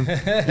 push-ups in,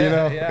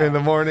 in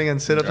the morning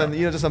and sit-ups and,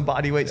 just some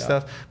body weight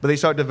stuff. But they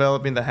start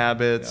developing the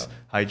habits,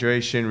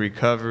 hydration,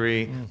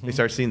 recovery. They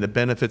start seeing the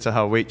benefits of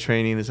how weight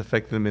training is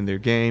affecting them in their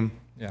game.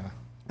 Yeah.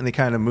 And they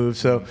kind of move.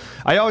 So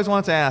I always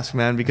wanted to ask,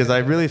 man, because I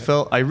really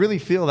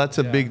feel that's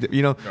a big,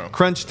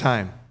 crunch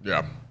time.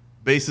 Yeah.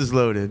 Bases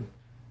loaded.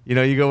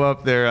 You go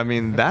up there. I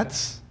mean,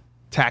 that's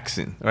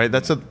taxing, right?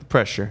 That's a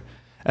pressure.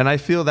 And I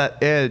feel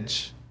that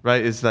edge,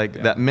 right, is like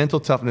that mental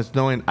toughness,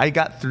 knowing I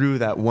got through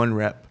that one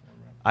rep.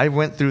 I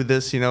went through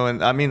this,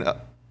 and I mean,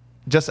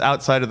 just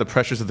outside of the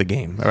pressures of the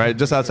game, all right?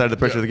 Just outside of the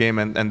pressure of the game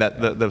and that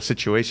the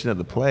situation of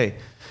the play.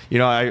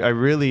 I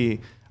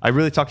really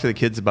talk to the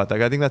kids about that.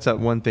 I think that's that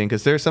one thing,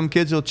 because there's some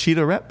kids who'll cheat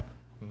a rep,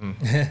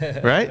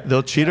 right?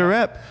 They'll cheat a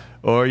rep.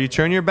 Or you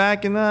turn your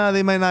back and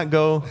they might not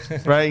go,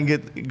 right,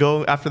 and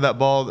go after that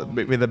ball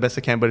the best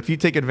they can. But if you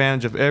take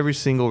advantage of every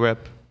single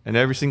rep and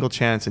every single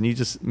chance and you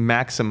just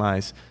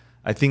maximize,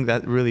 I think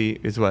that really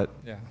is what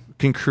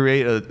can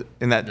create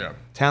in that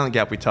talent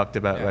gap we talked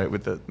about, right,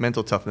 with the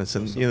mental toughness.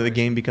 And, the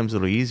game becomes a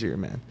little easier,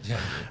 man.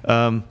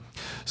 Yeah.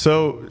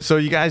 So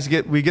you guys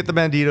we get the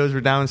Banditos.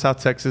 We're down in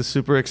South Texas,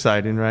 super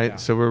exciting, right? Yeah.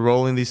 So we're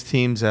rolling these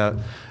teams out.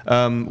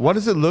 What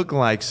does it look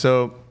like?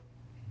 So,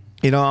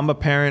 I'm a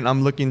parent.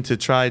 I'm looking to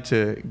try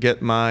to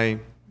get my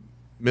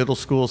middle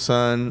school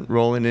son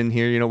rolling in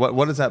here.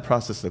 What does that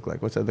process look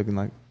like? What's that looking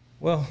like?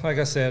 Well, like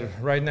I said,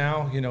 right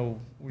now,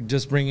 we're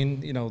just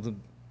bringing, the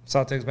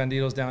South Texas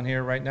Banditos down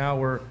here. Right now,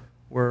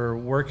 we're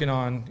working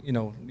on,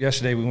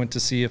 yesterday we went to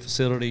see a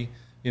facility,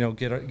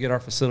 get our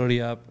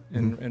facility up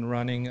and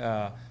running.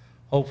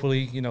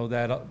 Hopefully,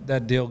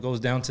 that deal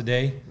goes down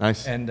today.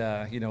 Nice. And,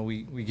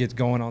 we get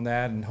going on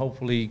that and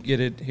hopefully get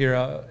it here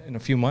in a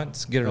few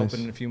months, get it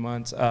open in a few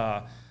months.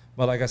 But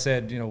like I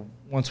said,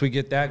 once we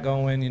get that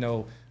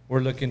going, we're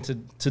looking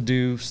to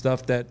do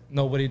stuff that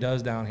nobody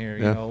does down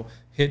here,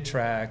 hit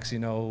tracks,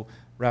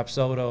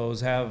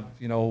 rapsodos, have,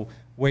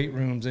 weight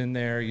rooms in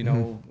there,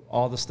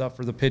 all the stuff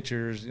for the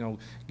pitchers,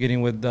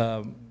 getting with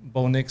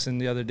Bo Nixon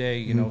the other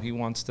day, he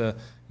wants to,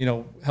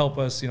 help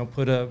us,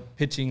 put a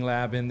pitching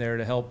lab in there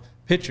to help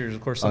pitchers.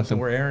 Of course, something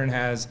where Aaron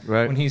has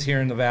when he's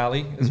here in the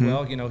Valley as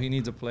well. He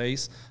needs a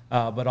place.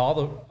 But all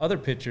the other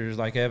pitchers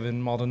like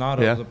Evan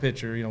Maldonado is a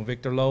pitcher.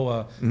 Victor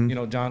Loa.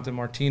 Jonathan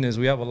Martinez.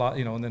 We have a lot.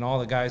 And then all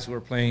the guys who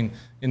are playing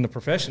in the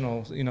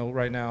professional.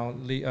 Right now,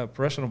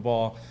 professional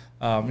ball.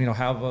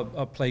 Have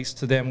a place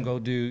to them go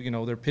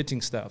do their pitching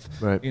stuff.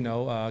 Right.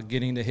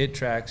 Getting the hit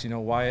tracks.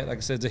 Wyatt, like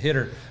I said, is a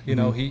hitter. He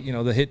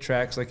the hit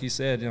tracks, like he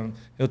said.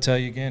 He'll tell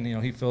you again.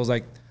 He feels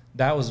like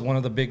that was one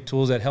of the big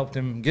tools that helped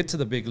him get to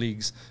the big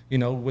leagues,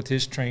 with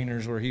his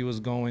trainers where he was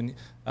going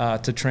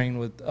to train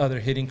with other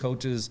hitting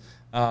coaches.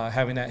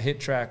 Having that hit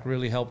track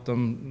really helped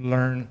them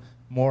learn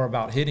more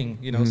about hitting,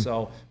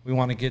 so we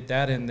want to get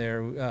that in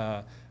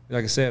there.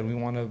 Like I said,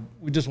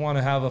 we just want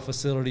to have a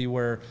facility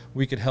where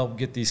we could help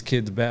get these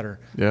kids better.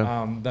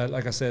 Yeah.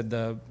 Like I said,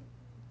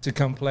 to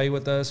come play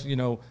with us,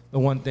 the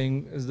one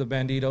thing is the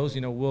Banditos,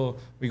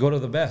 we go to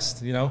the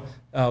best, we go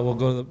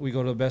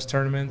to the best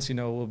tournaments,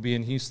 we'll be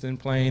in Houston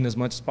playing as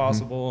much as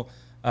possible.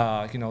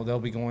 They'll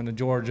be going to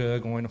Georgia,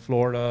 going to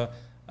Florida.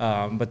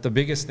 But the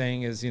biggest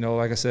thing is,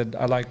 like I said,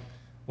 I like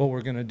what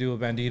we're going to do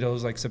with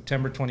Banditos, like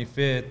September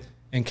 25th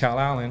in Cal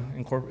Allen,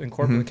 in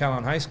corporate Cal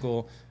Allen High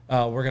School.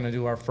 We're going to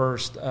do our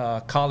first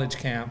college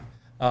camp.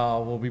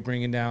 We'll be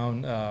bringing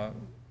down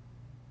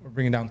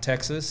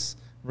Texas,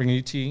 bringing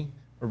UT.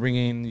 We're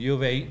bringing U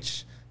of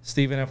H,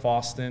 Stephen F.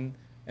 Austin,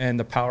 and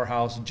the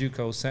powerhouse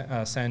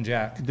JUCO San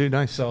Jack. Dude,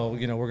 nice. So,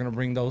 we're going to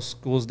bring those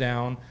schools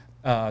down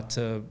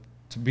to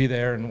be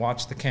there and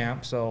watch the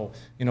camp. So,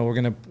 we're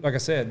going to, like I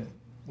said,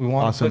 we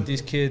want to put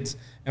these kids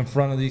in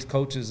front of these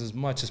coaches as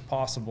much as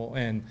possible.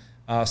 And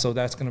so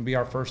that's going to be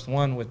our first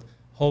one with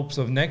hopes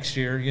of next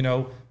year,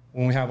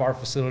 when we have our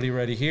facility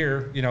ready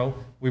here,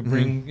 we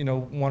bring,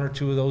 one or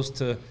two of those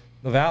to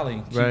the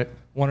Valley. Right.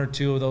 One or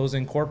two of those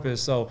in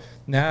Corpus. So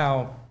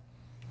now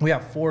we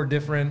have 4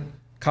 different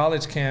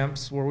college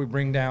camps where we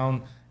bring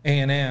down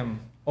A&M,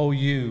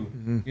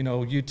 OU,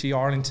 UT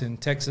Arlington,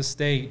 Texas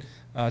State,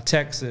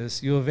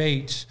 Texas, U of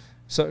H.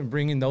 So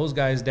bringing those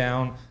guys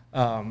down,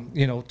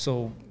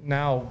 so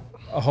now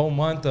a whole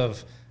month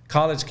of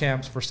college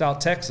camps for South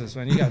Texas.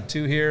 Man, you got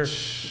 2 here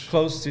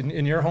close to,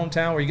 in your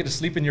hometown where you get to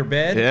sleep in your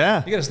bed.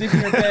 Yeah. You got to sleep in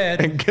your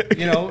bed,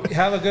 you know,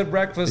 have a good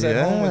breakfast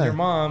at home with your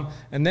mom,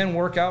 and then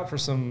work out for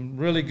some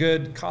really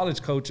good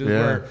college coaches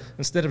where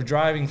instead of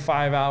driving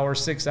 5 hours,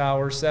 6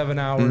 hours, 7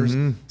 hours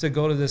to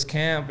go to this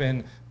camp,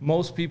 and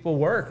most people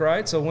work,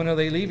 right? So when are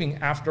they leaving?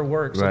 After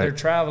work. So they're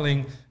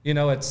traveling, you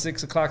know, at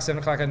 6 o'clock,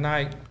 7 o'clock at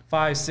night,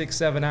 5, 6,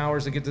 7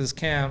 hours to get to this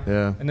camp.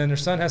 Yeah. And then their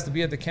son has to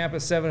be at the camp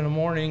at 7 in the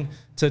morning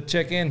to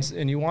check in,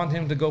 and you want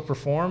him to go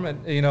perform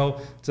and, you know,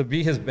 to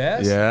be his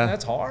best. Yeah.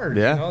 That's hard.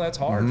 Yeah. You know, that's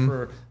hard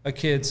for a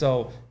kid.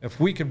 So if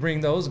we could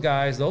bring those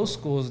guys, those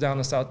schools down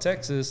to South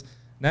Texas,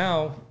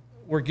 now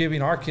we're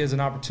giving our kids an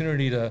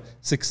opportunity to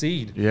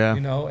succeed. Yeah.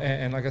 You know,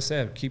 and like I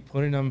said, keep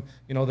putting them,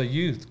 you know, the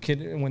youth kid,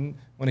 when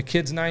a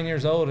kid's 9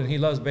 years old and he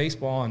loves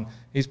baseball and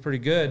he's pretty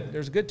good,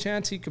 there's a good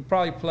chance he could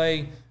probably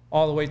play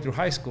all the way through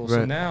high school. Right.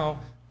 So now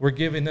we're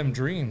giving them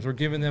dreams. We're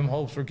giving them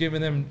hopes. We're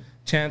giving them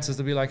chances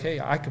to be like, hey,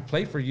 I could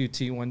play for UT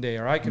one day,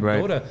 or I could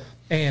go to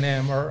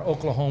A&M or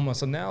Oklahoma.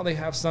 So now they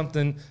have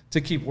something to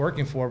keep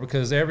working for,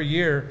 because every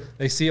year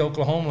they see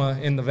Oklahoma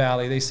in the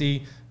Valley. They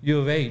see U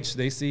of H.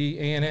 They see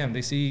A&M.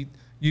 They see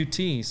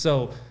UT.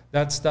 So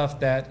that's stuff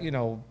that, you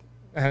know,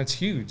 and it's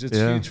huge. It's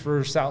huge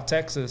for South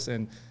Texas,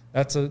 and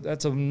that's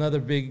another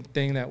big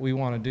thing that we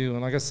want to do.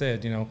 And like I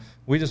said, you know,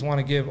 we just want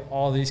to give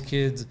all these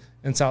kids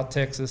in South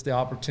Texas the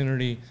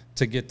opportunity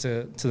to get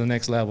to the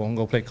next level and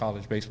go play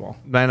college baseball.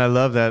 Man, I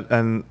love that.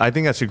 And I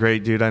think that's a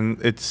great, dude. And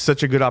it's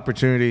such a good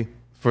opportunity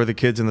for the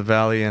kids in the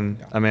Valley.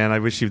 And man, I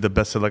wish you the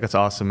best of luck. It's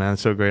awesome, man.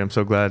 It's so great. I'm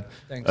so glad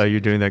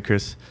you're doing that,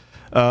 Chris.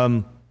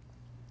 So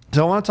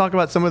I want to talk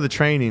about some of the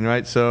training,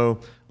 right? So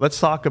let's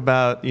talk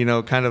about, you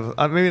know, kind of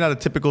maybe not a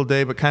typical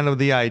day, but kind of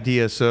the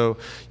idea. So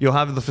you'll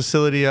have the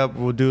facility up.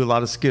 We'll do a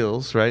lot of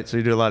skills, right? So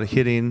you do a lot of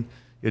hitting.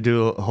 You'll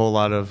do a whole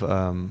lot of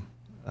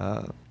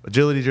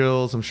agility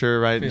drills, I'm sure,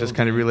 right? Just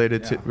kind of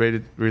related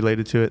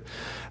to it.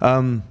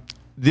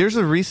 There's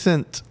a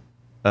recent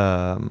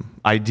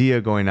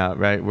idea going out,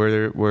 right,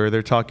 where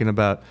they're talking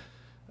about.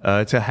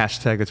 It's a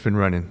hashtag that's been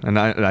running, and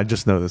I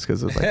just know this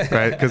because of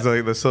because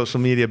like the social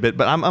media bit.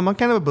 But I'm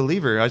kind of a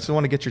believer. I just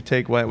want to get your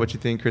take, what you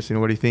think, Christine.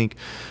 What do you think?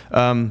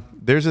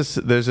 There's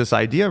this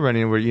idea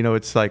running where, you know,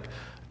 it's like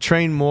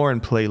train more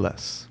and play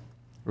less,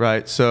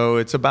 right? So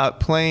it's about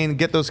playing,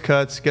 get those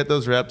cuts, get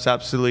those reps,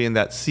 absolutely, in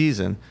that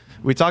season.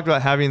 We talked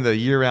about having the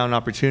year-round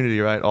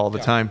opportunity, right, all the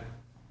time,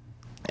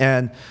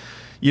 and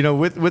you know,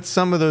 with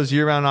some of those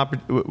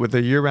with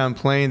the year-round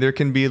playing, there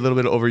can be a little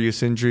bit of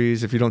overuse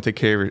injuries if you don't take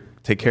care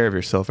of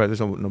yourself, right? There's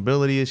no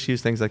mobility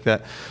issues, things like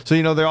that. So,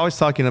 you know, they're always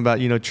talking about,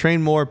 you know,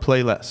 train more,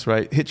 play less,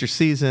 right? Hit your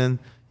season,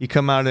 you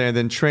come out there and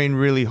then train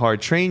really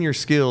hard. Train your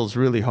skills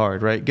really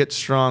hard, right? Get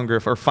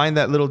stronger, or find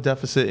that little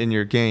deficit in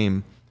your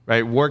game,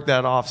 right? Work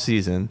that off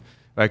season,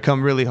 right?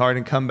 Come really hard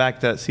and come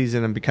back that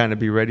season and kind of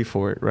be ready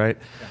for it, right?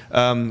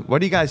 What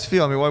do you guys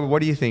feel? I mean,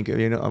 what do you think?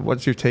 You know,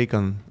 what's your take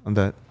on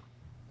that?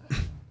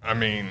 I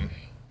mean,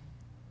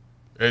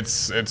 it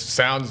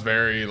sounds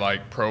very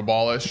like pro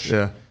ballish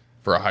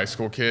for a high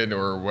school kid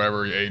or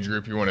whatever age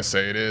group you want to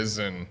say it is,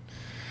 and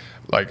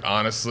like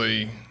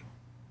honestly,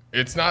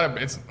 it's not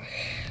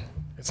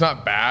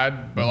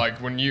bad, but like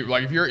when you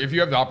if you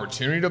have the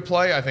opportunity to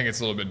play, I think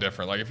it's a little bit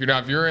different. Like if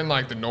you're in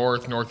like the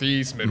north,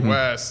 northeast,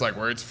 midwest, like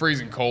where it's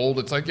freezing cold,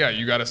 it's like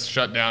you got to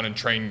shut down and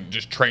train,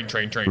 just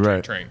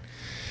train.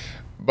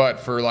 But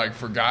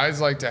for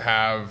guys like to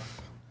have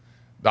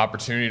the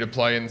opportunity to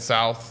play in the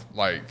South,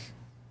 like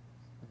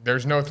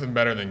there's nothing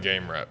better than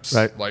game reps.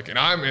 Right. Like, and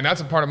that's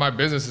a part of my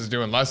business is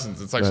doing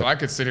lessons. It's like, so I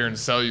could sit here and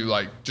sell you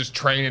like, just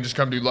train and just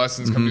come do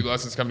lessons, come do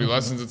lessons, come do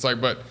lessons. It's like,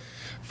 but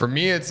for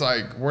me, it's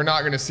like, we're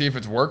not going to see if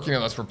it's working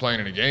unless we're playing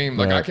in a game.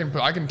 Like I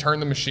can turn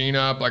the machine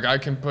up. Like I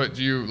can put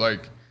you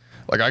like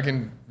I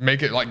can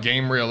make it like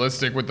game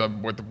realistic with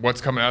what's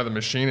coming out of the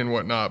machine and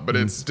whatnot, but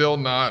it's still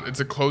not.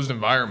 It's a closed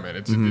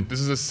environment. This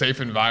is a safe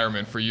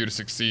environment for you to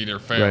succeed or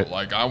fail. Right.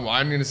 Like I'm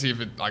going to see if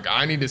it. Like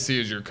I need to see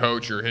as your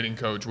coach, your hitting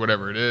coach,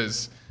 whatever it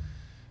is,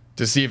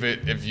 to see if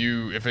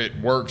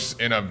it works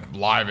in a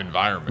live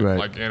environment. Right.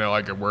 Like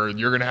like where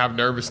you're going to have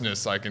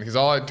nervousness. Like because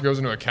all it goes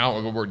into account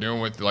with what we're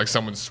doing with like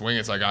someone's swing.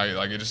 It's like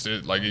you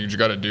just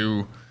got to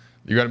do.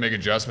 You got to make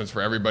adjustments for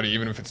everybody,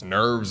 even if it's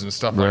nerves and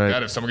stuff like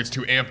that. If someone gets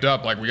too amped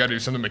up, like we got to do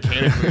something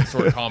mechanically to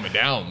sort of calm it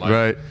down.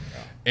 Like,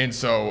 and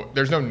so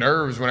there's no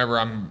nerves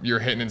whenever you're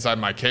hitting inside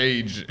my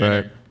cage in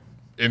an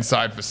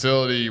inside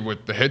facility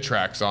with the hit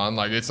tracks on.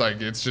 Like it's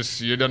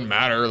just it doesn't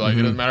matter. Like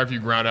it doesn't matter if you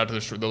ground out to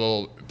the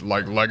little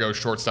like Lego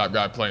shortstop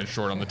guy playing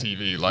short on the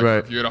TV. Like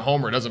if you hit a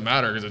homer, it doesn't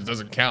matter because it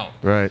doesn't count.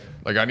 Right.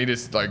 Like I need to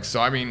like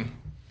so I mean.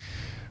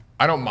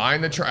 I don't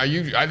mind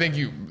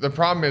the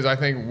problem is I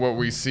think what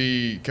we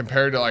see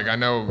compared to like I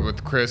know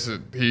with Chris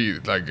he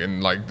like in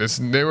like this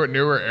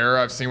newer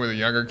era I've seen with the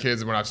younger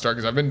kids when I've started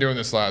because I've been doing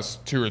this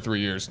last 2 or 3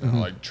 years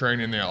now like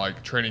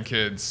training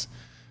kids,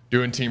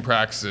 doing team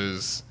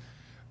practices,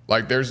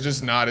 like there's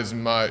just not as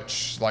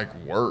much like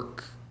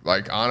work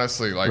like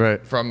honestly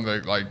like from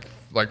the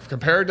like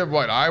compared to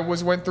what I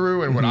went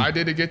through and what I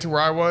did to get to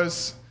where I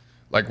was.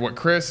 like what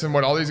Chris and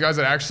what all these guys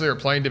that actually are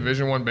playing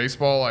Division I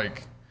baseball,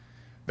 like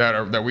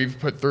that we've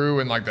put through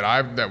and like that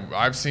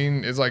I've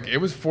seen is like it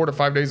was 4 to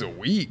 5 days a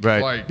week.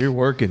 Right. Like you're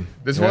working.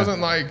 This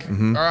wasn't like,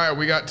 all right,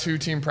 we got 2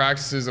 team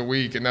practices a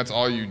week and that's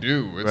all you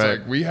do. It's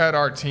like we had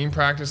our team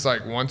practice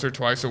like once or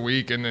twice a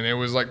week, and then it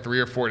was like 3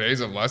 or 4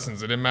 days of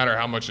lessons. It didn't matter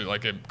how much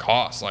it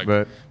cost. Like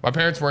my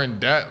parents were in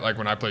debt like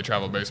when I played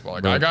travel baseball.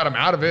 Like I got them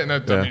out of it, and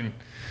that, I mean,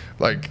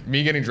 like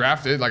me getting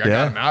drafted, like I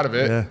got them out of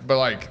it. But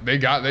like they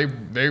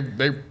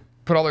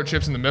put all their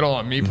chips in the middle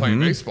on me playing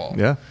baseball.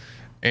 Yeah.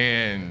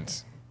 And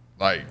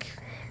like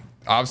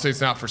obviously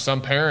it's not for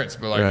some parents,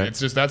 but like it's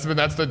just that's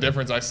the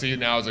difference I see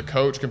now as a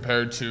coach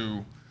compared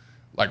to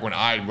like when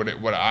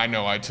what I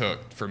know I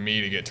took for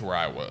me to get to where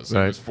I was. It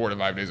was 4 to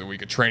 5 days a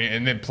week of training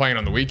and then playing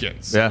on the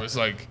weekends. It was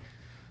like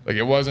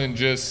it wasn't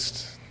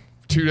just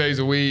 2 days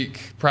a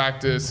week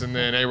practice and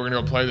then hey, we're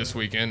gonna go play this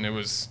weekend. It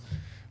was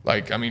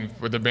like, I mean,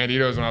 with the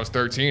Banditos when I was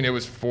 13, it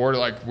was 4 to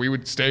like we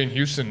would stay in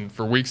Houston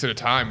for weeks at a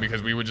time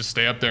because we would just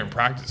stay up there and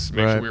practice,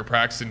 make sure we were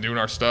practicing, doing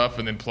our stuff,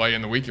 and then play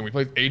in the weekend. We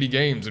played 80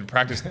 games and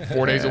practiced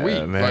 4 days a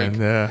week. Man, like, you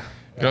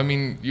know, I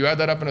mean, you add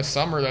that up in a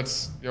summer,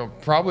 that's, you know,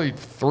 probably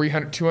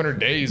 200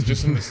 days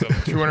just in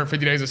the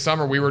 250 days of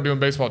summer. We were doing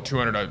baseball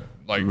 200,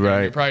 like, you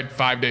know, you probably had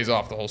 5 days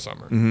off the whole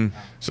summer.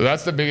 So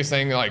that's the biggest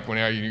thing. Like,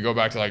 when you go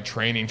back to like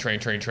train,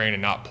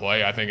 and not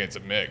play, I think it's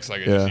a mix. Like,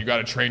 it's just, you got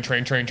to train,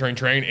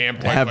 and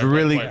play.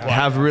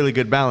 Have really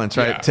good balance,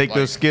 right? Take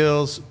those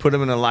skills, put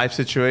them in a life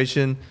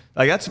situation.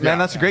 Like that's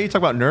that's great. You talk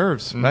about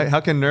nerves, right? How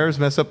can nerves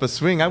mess up a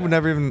swing? I would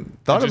never even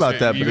thought about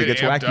that, but it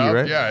gets wacky,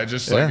 right? Yeah, it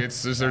just like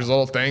it's just, there's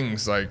little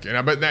things like,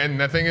 and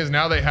the thing is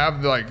now they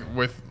have like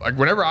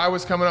whenever I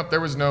was coming up,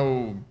 there was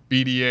no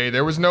BDA,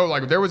 there was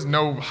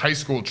no high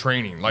school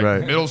training,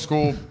 like middle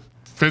school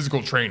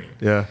physical training.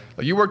 Yeah,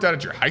 like you worked out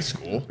at your high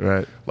school,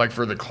 right? Like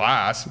for the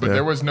class, but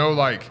there was no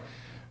like,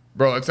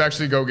 bro, let's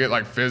actually go get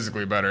like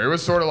physically better. It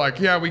was sort of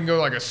like, yeah, we can go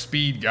like a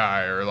speed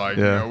guy or like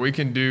you know, we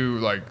can do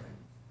like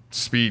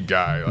speed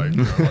guy, like,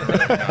 you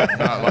know,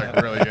 not like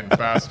really getting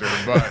faster,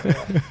 but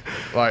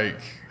like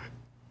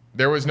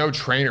there was no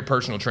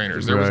personal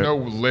trainers. There was no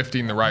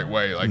lifting the right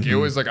way. Like it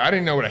was like I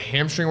didn't know what a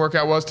hamstring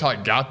workout was till I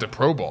got to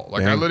pro ball.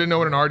 Like I didn't know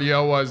what an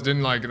RDL was.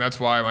 Didn't like, and that's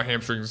why my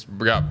hamstrings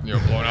got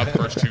blown out the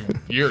first 2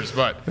 years.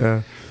 But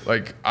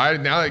like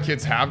now that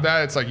kids have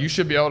that, it's like you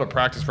should be able to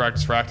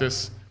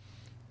practice,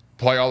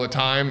 play all the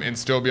time and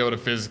still be able to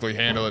physically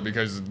handle it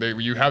because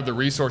you have the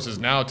resources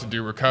now to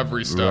do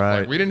recovery stuff.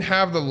 Like we didn't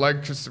have the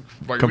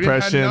compression. We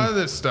didn't have none of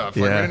this stuff.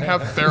 Like we didn't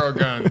have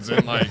Theraguns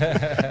and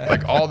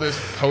like all this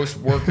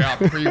post-workout,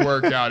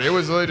 pre-workout. It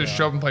was literally just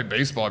show up and play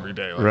baseball every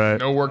day.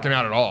 Like no working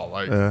out at all.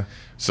 Like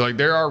so like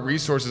there are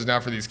resources now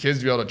for these kids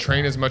to be able to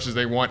train as much as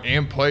they want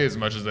and play as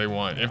much as they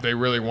want if they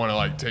really want to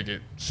like take it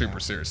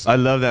super seriously. I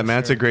love that, man.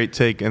 It's a great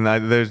take, and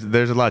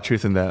there's a lot of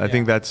truth in that. I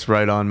think that's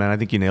right on, man. I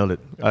think you nailed it.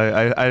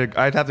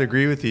 I'd have to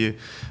agree with you.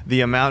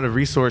 The amount of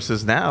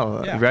resources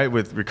now, right,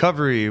 with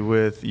recovery,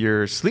 with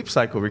your sleep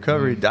cycle,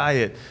 recovery,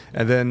 diet,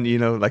 and then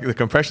like the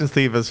compression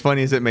sleeve. As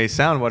funny as it may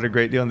sound, what a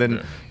great deal. And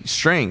then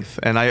strength.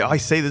 And I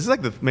say this is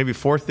like the maybe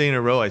 4th day in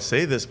a row I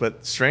say this,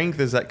 but strength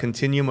is that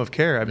continuum of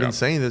care. I've been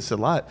saying this a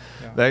lot.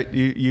 Right,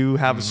 you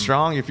have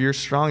strong. If you're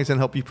strong, it's gonna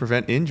help you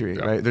prevent injury.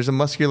 Right, there's a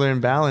muscular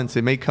imbalance.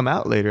 It may come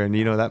out later, and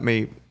that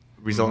may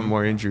result in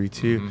more injury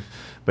too.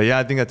 But yeah,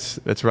 I think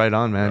that's right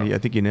on, man. I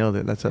think you nailed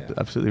it. That's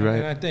absolutely right.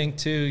 And I think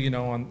too,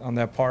 on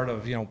that part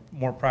of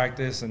more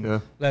practice and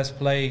less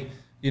play.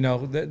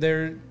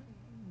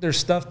 There's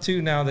stuff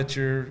too now that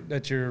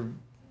you're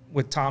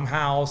with Tom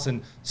House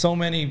and so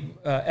many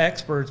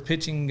experts,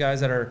 pitching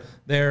guys that are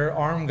there,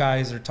 arm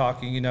guys are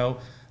talking.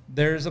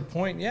 There's a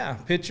point,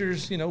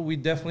 pitchers, we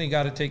definitely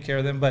got to take care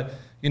of them. But,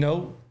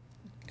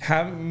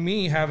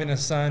 having a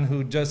son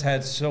who just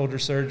had shoulder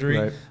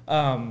surgery,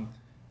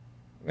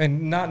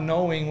 and not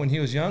knowing when he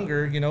was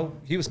younger,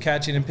 he was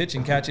catching and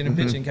pitching, catching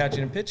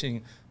and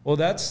pitching. Well,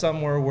 that's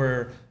somewhere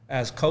where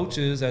as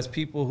coaches, as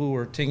people who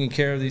are taking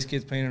care of these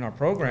kids playing in our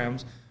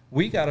programs,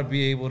 we got to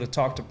be able to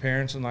talk to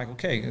parents and like,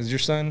 okay, is your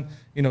son,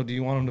 do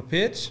you want him to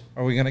pitch?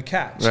 Or are we going to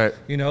catch? Right.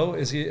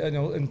 Is he,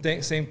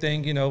 and same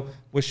thing,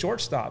 with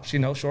shortstops.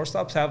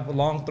 Shortstops have a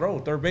long throw.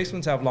 Third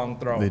basemen have long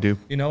throw. They do.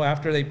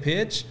 After they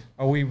pitch,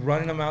 are we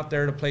running them out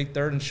there to play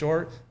third and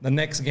short the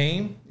next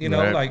game?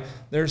 Like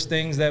there's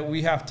things that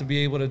we have to be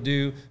able to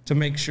do to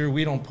make sure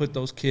we don't put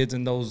those kids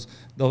in those,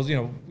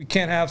 we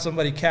can't have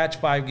somebody catch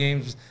 5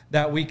 games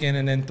that weekend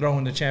and then throw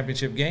in the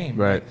championship game.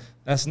 Right. Like,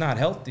 that's not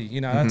healthy.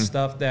 That's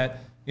stuff that,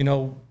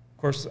 of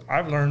course,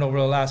 I've learned over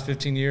the last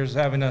 15 years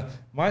having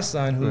my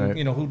son who,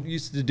 who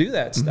used to do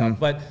that stuff.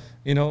 But,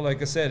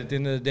 like I said, at the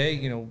end of the day,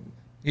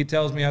 he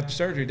tells me after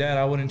surgery, Dad,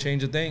 I wouldn't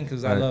change a thing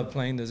because I love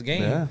playing this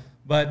game. Yeah.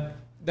 But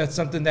that's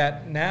something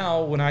that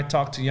now when I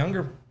talk to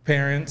younger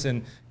parents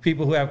and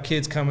people who have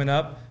kids coming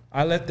up,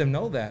 I let them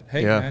know that,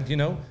 hey, man,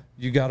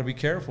 you got to be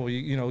careful.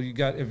 You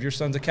got, if your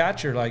son's a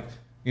catcher, like,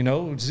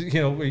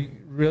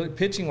 really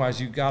pitching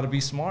wise, you got to be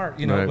smart,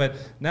 But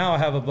now I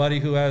have a buddy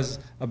who has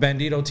a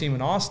Bandito team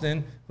in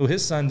Austin, who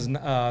his son's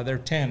they're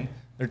 10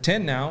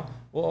 now.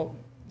 Well,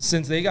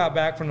 since they got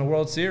back from the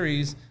World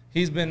Series,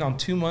 he's been on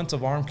 2 months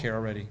of arm care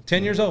already.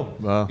 10 years old.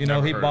 Wow. You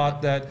know, he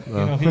bought that. You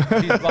know, he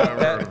bought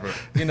that.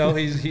 You know,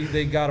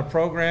 they got a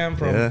program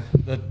from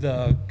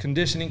the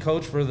conditioning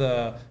coach for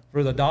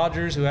the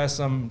Dodgers, who has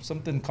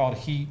something called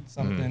heat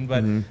something.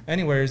 But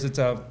anyways, it's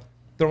a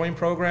throwing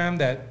program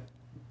that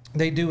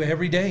they do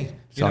every day.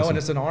 You know, and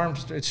it's an arm,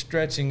 it's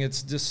stretching,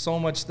 it's just so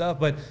much stuff.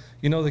 But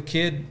you know, the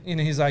kid, you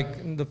know, he's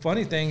like, the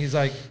funny thing, he's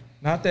like,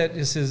 not that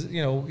it's his,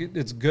 you know,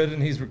 it's good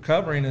and he's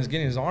recovering and he's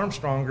getting his arm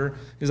stronger.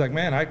 He's like,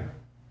 man,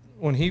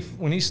 when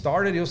he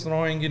started, he was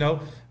throwing, you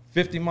know,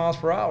 50 miles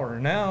per hour.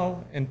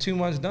 Now, in 2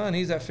 months done,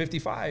 he's at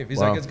 55. He's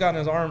like, it's gotten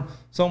his arm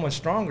so much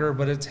stronger,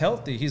 but it's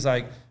healthy. He's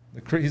like,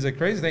 he's a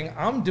crazy thing.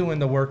 I'm doing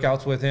the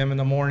workouts with him in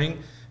the morning.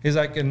 He's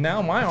like, and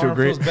now my arm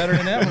feels better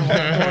than ever when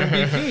I'm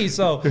throwing BP.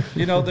 So,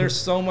 you know, there's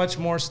so much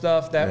more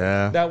stuff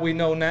that we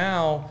know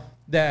now,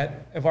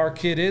 that if our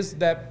kid is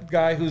that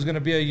guy who's going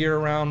to be a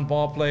year-round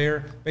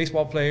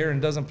baseball player,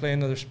 and doesn't play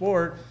another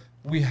sport,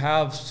 we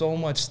have so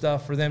much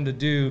stuff for them to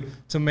do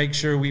to make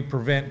sure we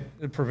prevent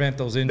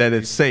those injuries. That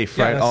it's safe,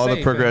 right? All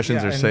the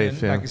progressions are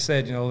safe. Like I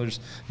said, you know, there's,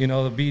 you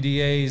know, the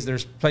BDAs,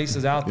 there's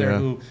places out there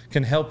who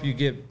can help you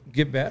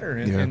get better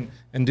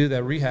and do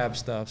that rehab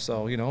stuff.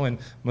 So, you know, and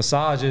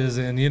massages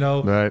and, you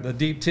know, the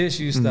deep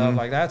tissue stuff,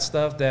 like that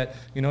stuff that,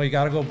 you know, you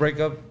got to go break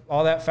up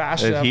all that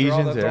fascia after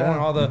all the throwing,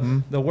 all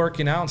the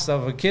working out and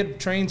stuff. If a kid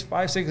trains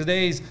 5-6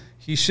 days,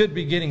 he should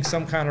be getting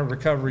some kind of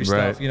recovery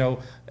stuff, you know,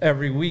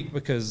 every week,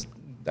 because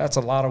that's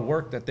a lot of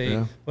work that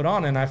they put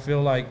on. And I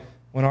feel like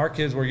when our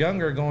kids were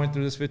younger, going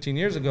through this 15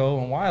 years ago,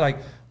 and why, like,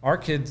 our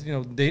kids, you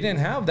know, they didn't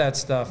have that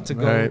stuff to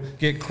go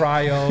get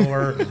cryo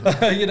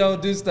or, you know,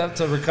 do stuff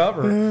to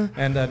recover.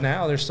 And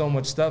now there's so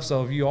much stuff.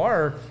 So if you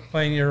are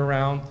playing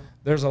year-round,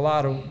 there's a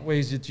lot of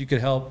ways that you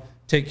could help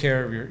take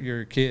care of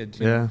your kid,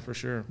 you know, for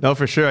sure. No,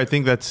 for sure. I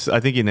think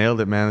you nailed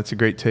it, man. That's a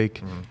great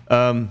take.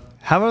 How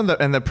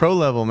about on the pro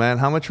level, man?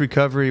 How much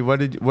recovery? What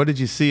did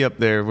you see up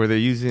there? Were they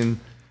using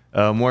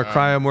more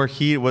cryo, more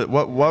heat? What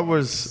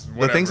was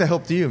the things that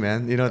helped you,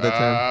 man? You know, at that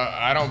time.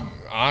 I don't.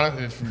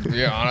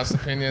 Honest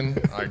opinion.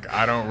 Like,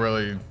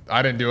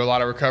 I didn't do a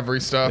lot of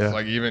recovery stuff.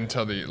 Like, even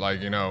till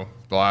the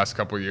last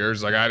couple of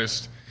years. Like, I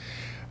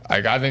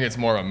think it's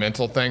more of a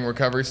mental thing,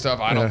 recovery stuff.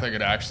 I don't think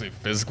it actually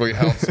physically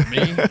helps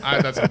me.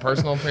 That's a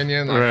personal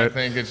opinion. Like, I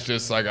think it's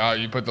just like, oh,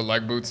 you put the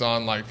leg boots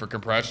on, like, for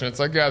compression. It's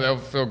like, yeah, they'll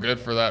feel good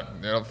for that.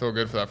 They'll feel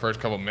good for that first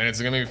couple of minutes.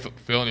 Is it gonna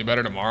feel any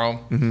better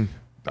tomorrow?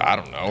 I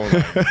don't know.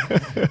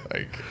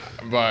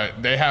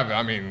 But they have,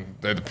 I mean,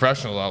 the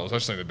professional level,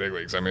 especially in the big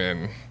leagues, I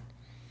mean,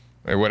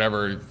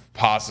 whatever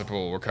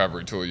possible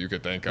recovery tool you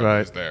could think of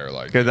is there.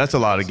 Like, that's a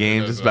lot of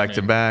games. It's back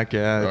to back.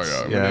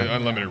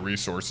 Unlimited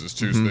resources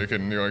too, so they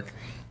can, you know, like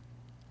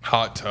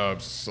hot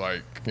tubs,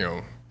 like, you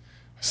know,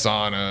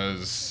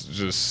 saunas.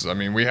 Just, I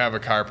mean, we have a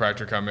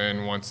chiropractor come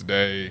in once a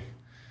day.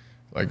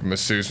 Like,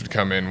 masseuse would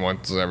come in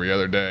once every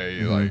other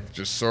day. Like,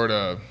 just sort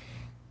of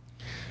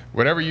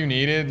whatever you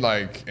needed.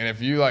 Like, and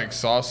if you like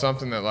saw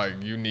something that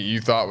like you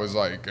thought was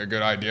like a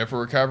good idea for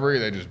recovery,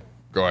 they just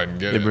go ahead and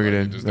get it. They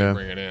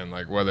bring it in.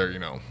 Like, whether, you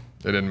know,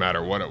 it didn't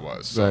matter what it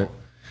was. So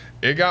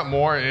it got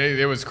more.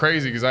 It was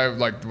crazy because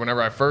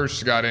whenever I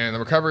first got in, the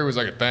recovery was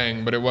like a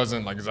thing, but it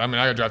wasn't like, I mean,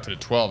 I got drafted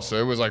at 12, so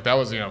it was like, that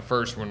was, you know,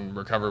 first when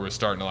recovery was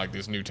starting to, like,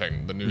 this new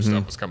the new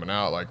stuff was coming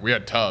out. Like, we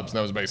had tubs, and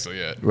that was basically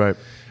it. Right.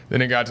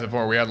 Then it got to the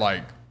point where we had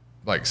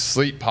like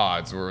sleep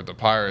pods, where the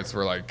Pirates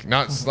were like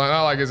not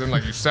like as in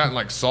like you sat in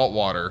like salt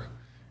water,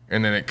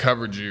 and then it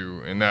covered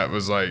you, and that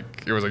was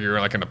like, it was like you were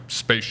like in a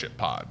spaceship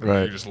pod,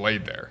 and you just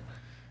laid there.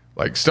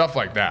 Like, stuff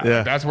like that.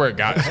 Like, that's where it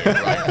got to.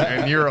 Like,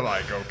 and you're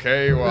like,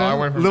 okay, well, I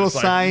went from little just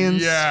like,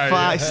 science,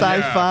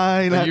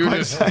 sci-fi. Like, you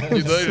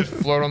literally just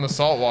float on the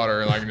salt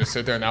water and like just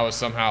sit there, and that was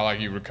somehow like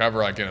you recover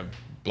like in a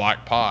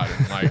black pod.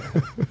 And like,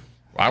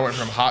 I went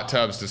from hot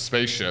tubs to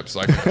spaceships,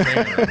 like in the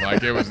training room.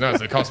 Like, it was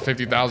nuts. They cost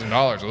 $50,000.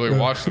 I really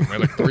watched them. We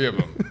had like 3 of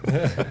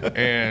them,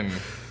 and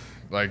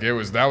like that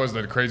was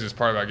the craziest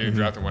part about getting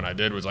drafted when I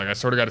did, was like I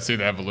sort of got to see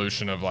the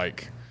evolution of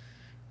like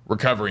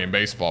recovery in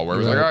baseball, where it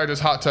was like, all right,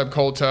 just hot tub,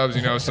 cold tubs,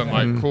 you know, some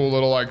like cool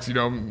little, like, you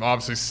know,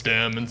 obviously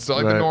stem and stuff,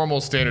 like the normal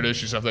standard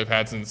issue stuff they've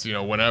had since, you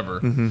know, whenever,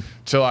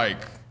 to like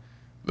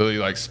literally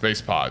like space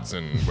pods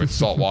and with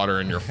salt water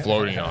and you're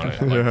floating on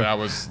it. Like, that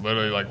was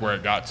literally like where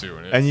it got to.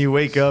 And you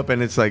wake up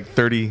and it's like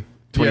 30,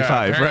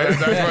 25, right?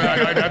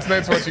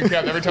 That's what you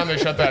kept. Every time they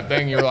shut that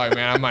thing, you're like,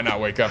 man, I might not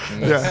wake up from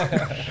this.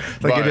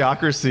 Like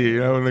Idiocracy, you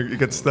know, when you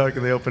get stuck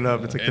and they open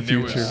up, it's like the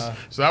future.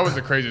 So that was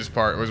the craziest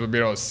part, was being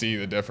able to see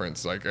the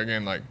difference. Like,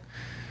 again, like,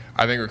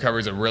 I think recovery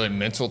is a really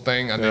mental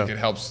thing. I think it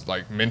helps,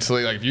 like,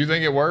 mentally. Like, if you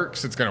think it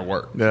works, it's going to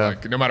work.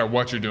 Like, no matter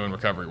what you're doing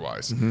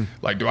recovery-wise.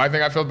 Like, do I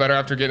think I feel better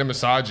after getting a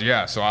massage?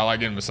 Yeah, so I like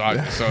getting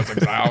massages. So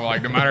it's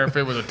like no matter if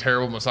it was a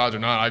terrible massage or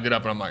not, I get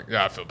up and I'm like,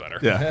 yeah, I feel better.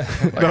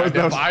 Like,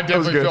 I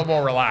definitely feel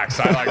more relaxed.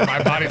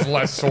 My body's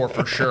less sore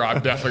for sure.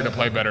 I'm definitely going to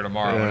play better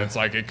tomorrow. And it's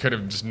like, it could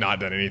have just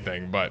not done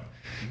anything. But,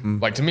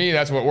 like, to me,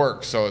 that's what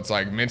works. So it's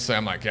like, mentally,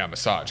 I'm like, yeah,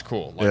 massage,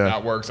 cool. Like,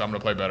 that works. I'm going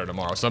to play better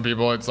tomorrow. Some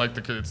people, it's like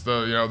the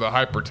you know, the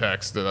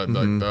hypertext, the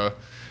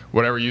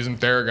whatever, using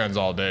Theraguns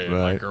all day,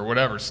 Right. like, or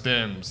whatever,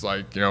 stims,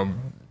 like, you know,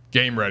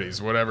 game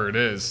readies, whatever it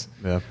is.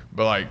 Yeah.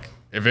 But like,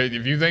 if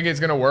you think it's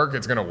gonna work,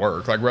 it's gonna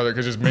work. Like, whether,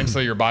 because just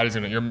mentally your body's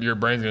gonna, your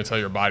brain's gonna tell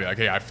your body like,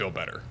 hey, I feel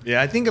better.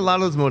 Yeah, I think a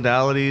lot of those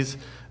modalities,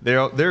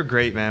 they're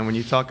great, man. When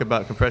you talk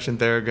about compression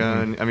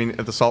Theragun, I mean,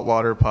 the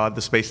saltwater pod,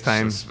 the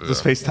space-time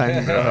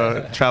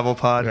travel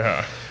pod.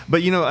 Yeah.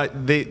 But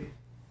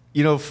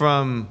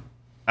from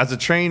as a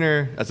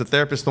trainer, as a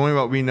therapist, knowing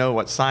what we know,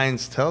 what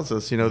science tells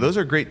us, those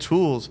are great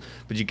tools,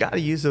 but you got to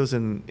use those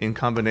in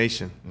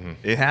combination.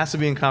 It has to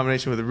be in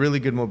combination with a really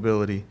good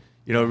mobility.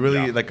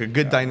 Like a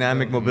good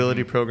dynamic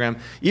mobility program.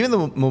 Even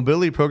the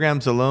mobility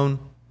programs alone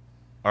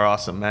are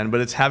awesome, man.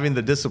 But it's having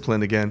the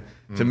discipline again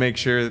to make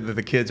sure that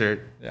the kids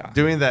are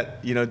doing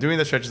that, doing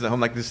the stretches at home,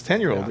 like this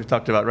 10-year-old we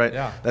talked about, right?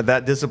 Yeah.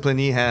 That discipline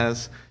he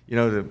has,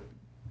 to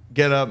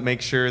get up,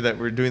 make sure that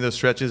we're doing those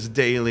stretches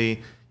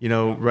daily,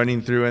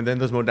 running through, and then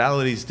those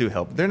modalities do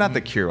help. They're not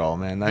the cure-all,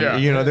 man.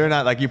 They're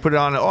not like you put it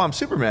on, oh, I'm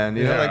Superman,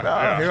 here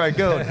I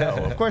go.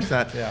 No, of course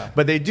not.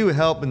 But they do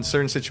help in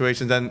certain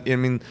situations, and I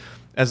mean,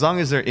 as long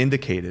as they're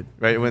indicated,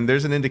 right? When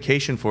there's an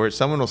indication for it,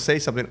 someone will say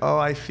something, oh,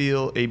 I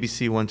feel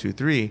ABC 1, 2,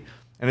 3.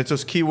 And it's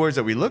those keywords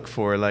that we look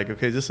for, like,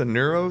 okay, is this a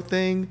neuro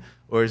thing?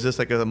 Or is this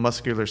like a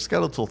muscular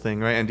skeletal thing,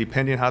 right? And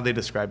depending on how they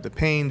describe the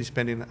pain,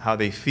 depending on how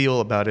they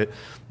feel about it,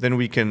 then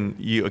we can,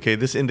 okay,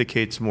 this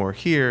indicates more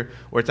here,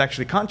 or it's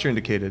actually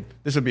contraindicated.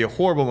 This would be a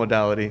horrible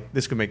modality.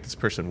 This could make this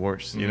person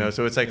worse,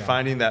 So it's like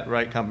finding that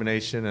right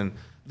combination and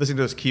listening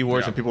to those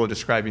keywords when people are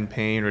describing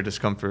pain or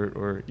discomfort,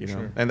 or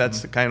and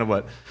that's kind of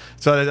what.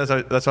 So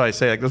that's why I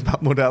say, like, those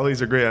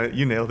modalities are great.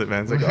 You nailed it,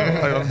 man. It's like,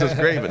 oh, I'm just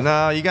great, but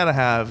no, you got to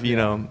have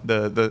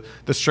the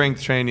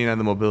strength training and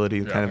the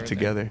mobility kind of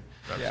together.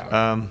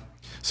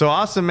 So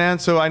awesome, man.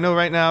 So I know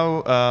right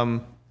now,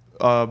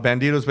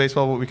 Banditos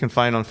Baseball, what we can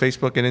find on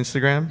Facebook and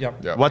Instagram.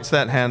 Yep. What's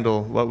that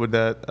handle? What would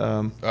that?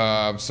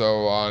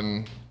 So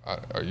on.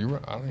 Are you?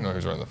 I don't even know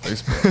who's running the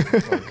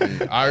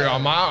Facebook.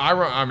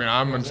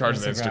 I'm in charge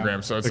of the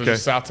Instagram, so it's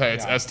just South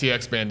Texas. It's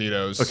STX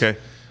Banditos. Okay.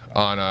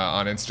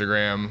 On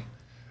Instagram.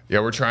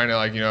 Yeah, we're trying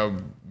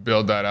to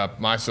build that up.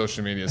 My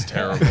social media is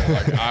terrible.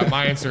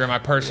 My Instagram, my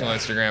personal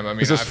Instagram. I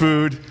mean, it's just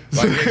food.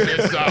 Like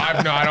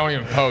I don't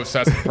even post.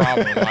 That's the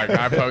problem. Like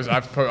I've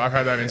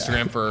had that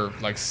Instagram for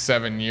like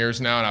 7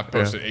 years now, and I've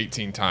posted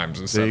 18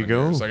 times in 7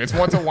 years. Like it's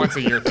once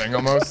a year thing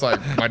almost. Like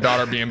my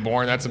daughter being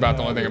born, that's about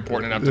the only thing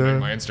important enough to make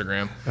my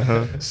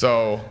Instagram.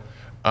 So.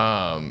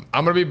 I'm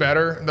gonna be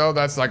better though.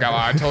 That's like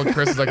I told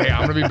Chris, it's like, hey,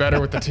 I'm gonna be better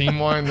with the team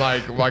one.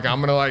 Like we're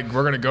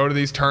gonna go to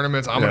these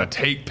tournaments. I'm gonna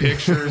take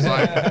pictures.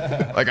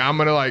 Like I'm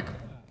gonna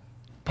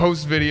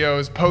post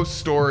videos, post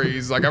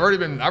stories. Like I've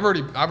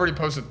already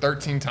posted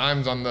 13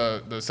 times on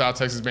the South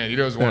Texas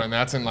Banditos one, and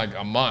that's in like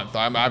a month.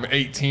 I have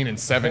 18 in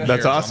 7 years.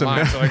 That's awesome,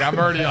 man. So like I'm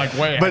already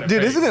way. But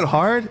dude, isn't it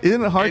hard?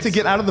 Isn't it hard to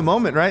get out of the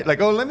moment, right?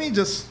 Like, oh, let me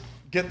just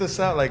get this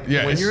out. Like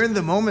when you're in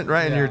the moment,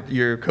 right, and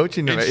you're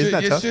coaching them, isn't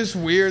that tough? It's just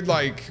weird.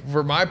 Like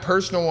for my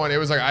personal one, it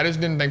was like I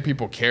just didn't think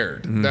people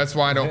cared. That's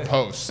why I don't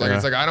post. Like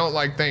it's like I don't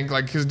think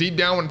because deep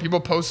down when people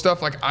post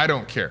stuff, like I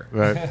don't care.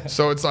 Right.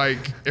 So it's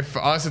like if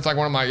us, it's like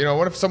one of my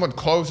what if someone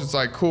close? It's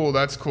like cool,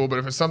 that's cool. But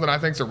if it's something I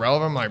think's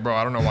irrelevant, I'm like, bro,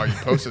 I don't know why you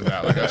posted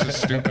that. Like that's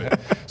just stupid.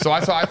 So I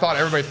thought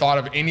everybody thought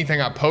of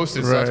anything I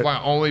posted. So that's why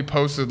I only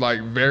posted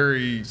like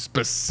very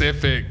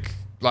specific.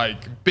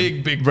 Like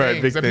big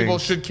things that people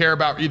should care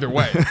about either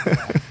way.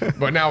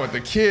 But now with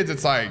the kids,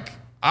 it's like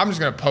I'm just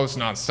gonna post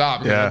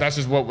nonstop. Yeah.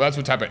 That's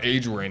what type of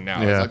age we're in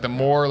now. Yeah. It's like the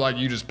more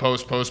you just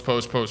post.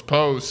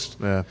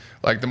 Yeah.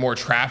 Like the more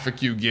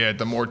traffic you get,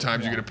 the more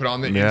times you get to put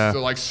on the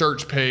Insta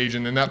search page,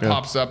 and then that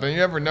pops up. And you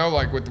never know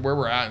with where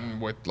we're at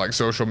and with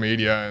social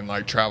media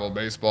and travel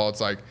baseball. It's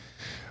like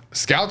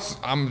scouts.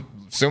 I'm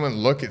assuming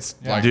look at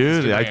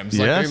Instagrams.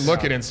 They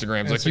look at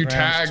Instagrams. Like you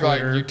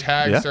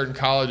tag certain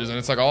colleges, and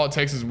it's like all it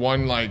takes is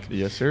one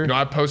yes sir.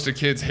 I posted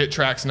kids hit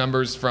tracks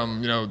numbers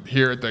from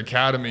here at the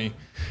academy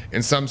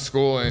in some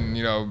school in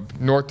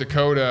North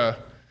Dakota,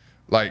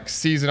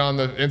 sees it on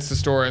the Insta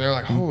story, and they're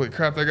like, holy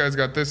crap, that guy's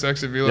got this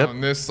exit velo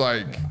and this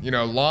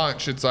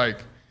launch. It's like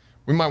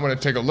we might want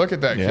to take a look at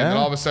that kid. And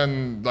all of a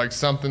sudden,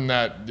 something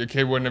that the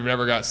kid wouldn't have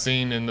never got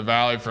seen in the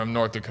Valley from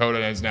North Dakota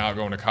and is now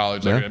going to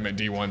college, at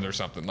D1s or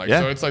something.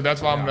 So it's like,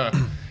 that's why I'm going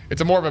to,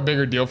 it's more of a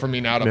bigger deal for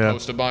me now to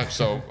post a bunch.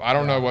 So I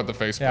don't know what the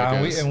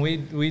Facebook is.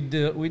 We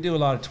do a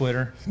lot of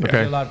Twitter. We do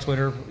a lot of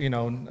Twitter,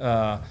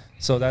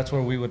 so that's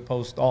where we would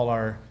post all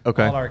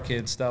our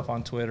kids stuff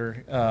on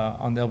Twitter,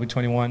 on the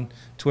LB21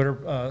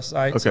 Twitter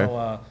site.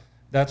 So,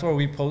 that's where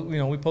we post,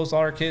 we post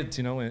all our kids,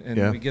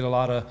 and we get a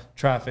lot of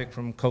traffic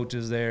from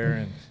coaches there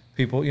and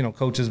people,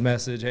 coaches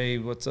message, hey,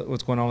 what's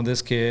going on with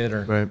this kid?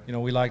 Or,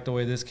 we like the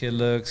way this kid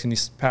looks, and he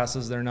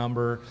passes their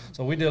number.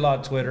 So we do a lot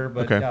of Twitter,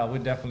 but yeah, we're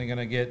definitely going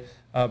to get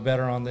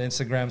better on the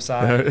Instagram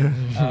side.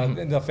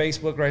 And the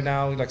Facebook right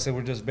now, like I said,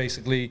 we're just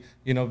basically,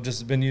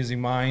 just been using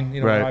mine,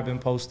 I've been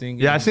posting.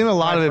 Yeah, I've seen a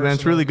lot of it, man.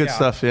 It's really good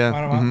stuff. Yeah.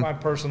 My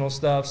personal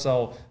stuff.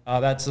 So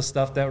that's the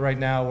stuff that right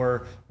now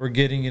we're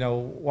getting,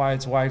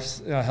 Wyatt's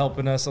wife's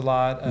helping us a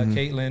lot,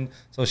 Caitlin.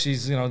 So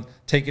she's,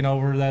 taking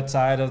over that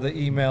side of the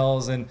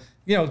emails and,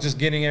 just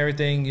getting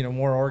everything,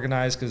 more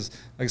organized. Cause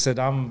like I said,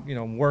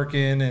 I'm,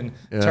 working and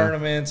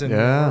tournaments and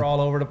we're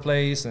all over the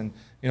place. And,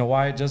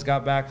 Wyatt just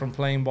got back from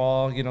playing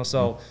ball,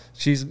 so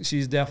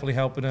she's definitely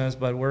helping us.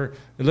 But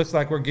it looks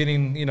like we're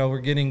getting,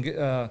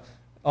 a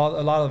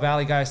lot of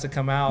Valley guys to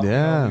come out.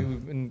 Yeah.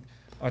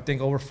 I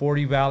think over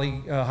 40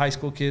 Valley high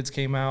school kids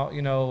came out,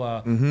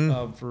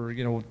 for,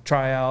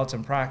 tryouts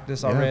and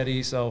practice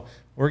already. So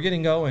we're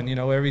getting going,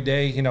 every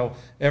day,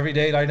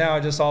 like now I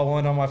just saw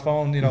one on my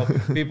phone,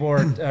 people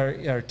are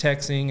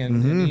texting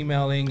and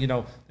emailing,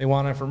 they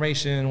want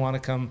information,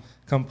 want to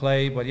come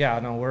play. But yeah,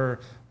 no,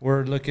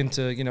 we're looking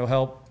to,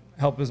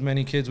 help as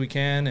many kids we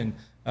can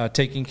and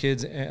taking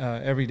kids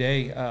every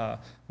day.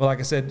 But like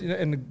I said,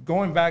 and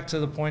going back to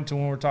the point to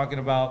when we're talking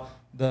about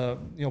the,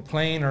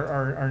 playing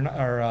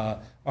or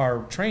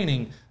our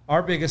training,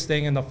 our biggest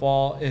thing in the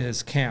fall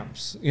is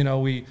camps.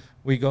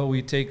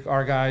 We take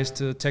our guys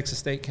to Texas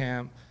State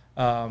camp.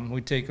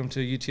 We take them to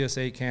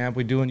UTSA camp.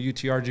 We do an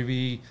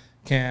UTRGV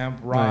camp,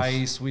 Rice.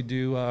 Nice. We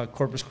do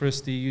Corpus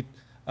Christi,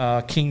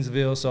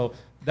 Kingsville. So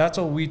that's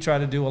what we try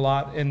to do a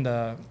lot in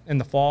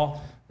the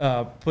fall,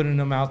 putting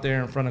them out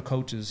there in front of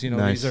coaches.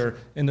 Nice. These are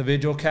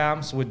individual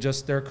camps with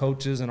just their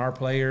coaches and our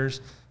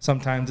players.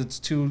 Sometimes it's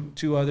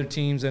two other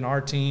teams and our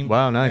team.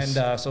 Wow, nice.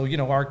 And so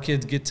our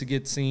kids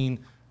get seen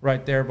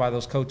right there by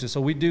those coaches.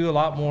 So we do a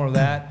lot more of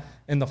that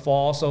in the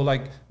fall. So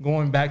like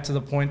going back to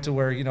the point to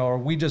where, are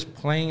we just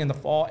playing in the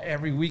fall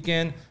every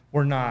weekend?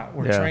 We're not.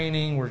 We're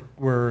training,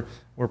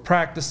 we're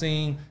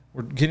practicing,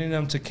 we're getting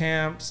them to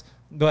camps,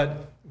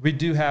 but we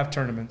do have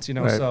tournaments,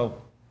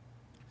 so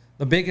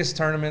the biggest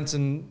tournaments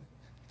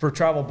for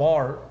travel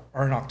ball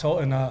are in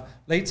October, in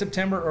late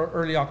September or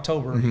early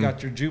October. You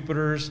got your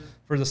Jupiters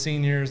for the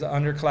seniors, the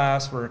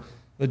underclass for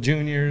the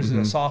juniors,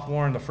 the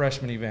sophomore and the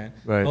freshman event.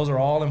 Those are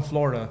all in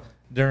Florida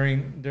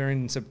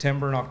during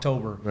September and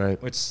October,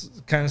 which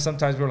kind of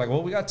sometimes we're like,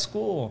 well, we got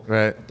school.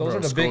 Those are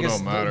the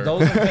biggest.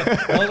 Those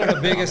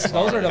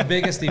are the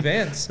biggest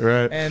events.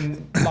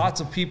 And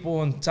lots of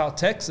people in South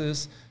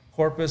Texas,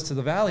 Corpus to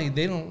the Valley,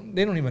 they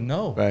don't even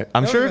know.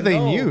 I'm sure if they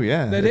knew,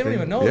 they don't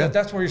even know that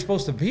that's where you're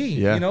supposed to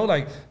be.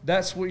 Like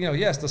that's where,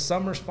 yes, the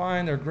summer's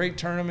fine, they're great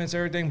tournaments,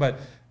 everything, but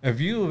if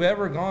you have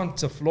ever gone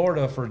to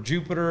Florida for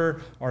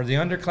Jupiter or the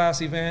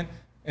underclass event,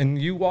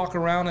 and you walk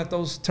around at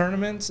those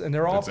tournaments, and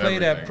they're all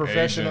played at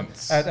professional,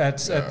 at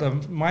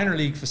the minor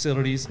league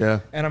facilities.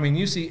 And I mean,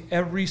 you see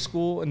every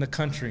school in the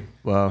country.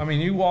 I mean,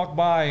 you walk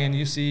by and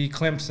you see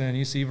Clemson,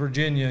 you see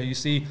Virginia, you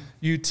see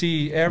UT.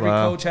 Every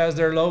coach has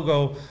their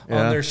logo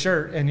on their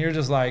shirt, and you're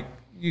just like,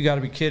 you got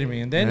to be kidding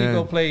me. And then you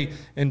go play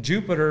in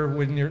Jupiter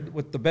when you're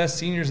with the best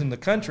seniors in the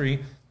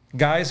country,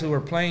 guys who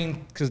are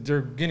playing because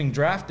they're getting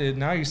drafted.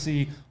 Now you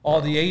see all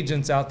the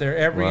agents out there,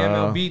 every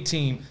MLB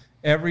team.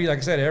 Like I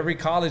said, every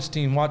college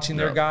team watching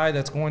their guy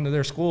that's going to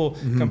their school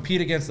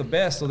compete against the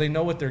best, so they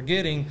know what they're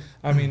getting.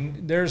 I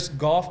mean, there's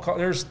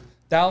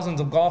thousands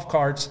of golf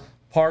carts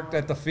parked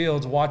at the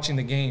fields watching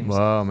the games.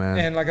 Wow, man!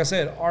 And like I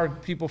said, our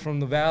people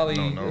from the Valley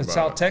in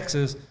South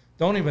Texas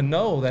don't even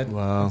know that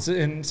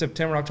in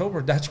September,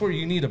 October, that's where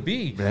you need to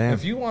be.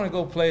 If you want to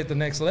go play at the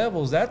next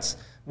levels, that's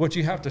what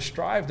you have to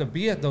strive to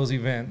be at those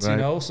events,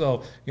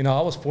 So,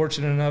 I was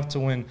fortunate enough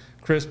to when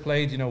Chris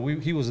played,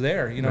 he was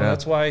there,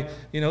 that's why,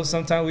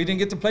 sometimes we didn't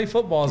get to play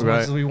football as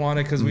much as we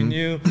wanted because we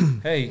knew,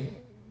 hey,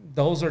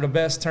 those are the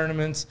best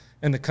tournaments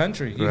in the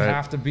country. You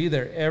have to be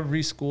there.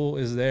 Every school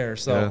is there.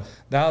 So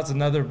that's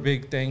another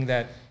big thing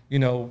that,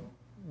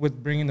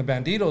 with bringing the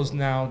Banditos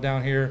now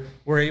down here,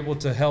 we're able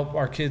to help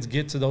our kids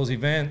get to those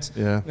events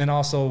and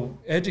also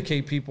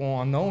educate people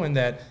on knowing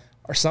that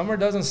our summer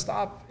doesn't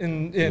stop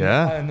in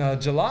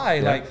July.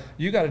 Like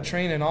you got to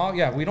train in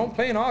August. We don't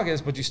play in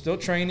August, but you're still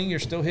training. You're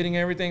still hitting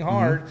everything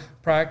hard,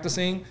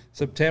 practicing.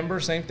 September,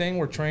 same thing.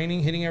 We're training,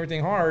 hitting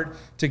everything hard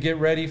to get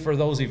ready for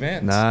those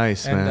events.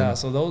 Nice, and, man.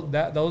 So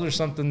those are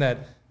something that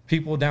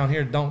people down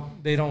here don't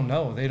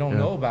know. They don't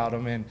know about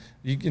them. And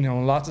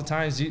lots of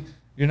times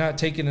you're not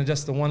taking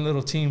just the one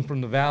little team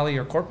from the Valley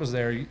or Corpus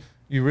there.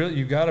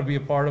 You got to be a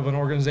part of an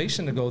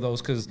organization to go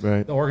those because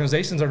the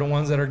organizations are the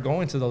ones that are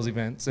going to those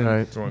events.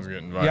 And the ones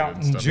getting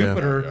invited. In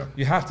Jupiter,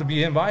 you have to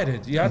be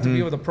invited. You have to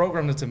be with a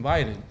program that's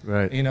invited.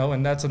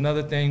 And that's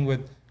another thing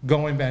with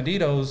going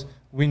Banditos.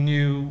 We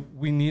knew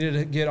we needed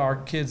to get our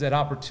kids that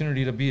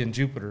opportunity to be in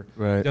Jupiter.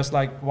 Just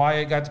like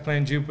Wyatt got to play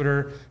in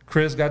Jupiter,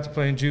 Chris got to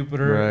play in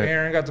Jupiter,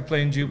 Aaron got to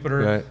play in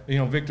Jupiter,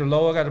 Victor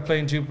Loa got to play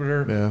in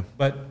Jupiter.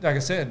 But like I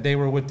said, they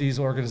were with these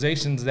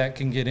organizations that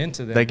can get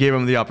into that. They gave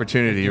them the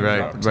opportunity,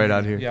 right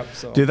out here.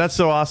 So. Dude, that's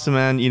so awesome,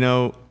 man.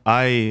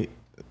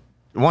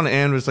 want to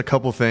end with a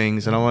couple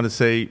things, and I want to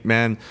say,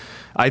 man,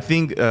 I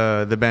think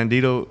the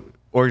Bandito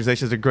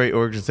organization is a great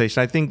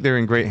organization. I think they're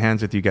in great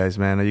hands with you guys,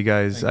 man. You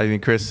guys, I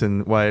mean, Chris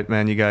and Wyatt,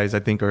 man, you guys, I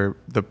think are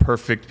the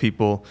perfect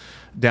people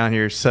down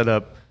here set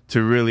up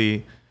to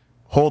really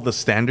hold the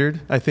standard,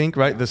 I think,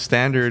 right? The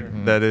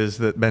standard that is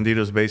the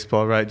Banditos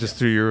baseball, right? Just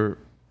through your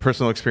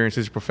personal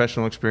experiences,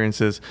 professional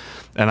experiences.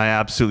 And I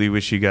absolutely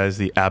wish you guys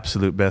the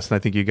absolute best. And I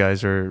think you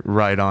guys are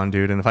right on,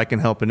 dude. And if I can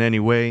help in any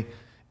way,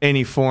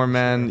 any form,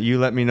 man, you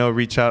let me know,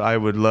 reach out. I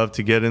would love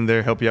to get in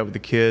there, help you out with the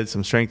kids,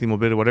 some strength and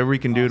mobility, whatever we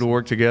can do to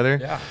work together.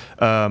 Yeah.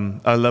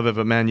 I love it.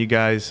 But, man, you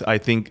guys, I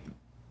think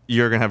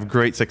you're going to have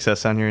great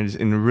success down here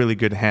in really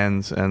good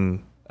hands.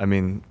 And, I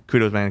mean,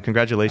 kudos, man.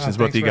 Congratulations,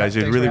 both of you guys.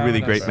 You're really, really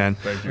great, man.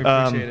 Thank you.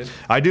 Appreciate it.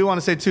 I do want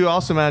to say, too,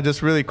 also, man,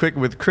 just really quick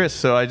with Chris.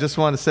 So I just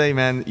want to say,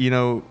 man, you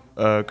know,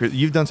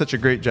 you've done such a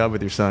great job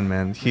with your son,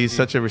 man. He's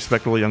such a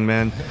respectable young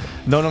man.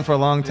 Known him for a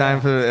long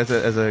time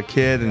as a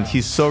kid, and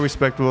he's so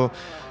respectable.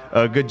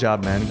 Good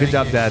job, man. Good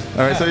job, Dad.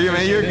 All right, so you're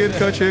a good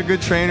coach, you're a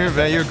good trainer,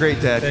 man. You're a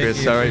great dad,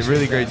 Chris. All right,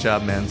 really great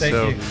job, man.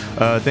 So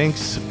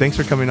thanks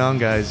for coming on,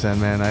 guys, and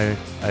man,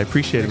 I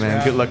appreciate it,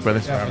 man. Good luck,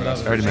 brother.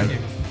 All right,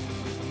 man.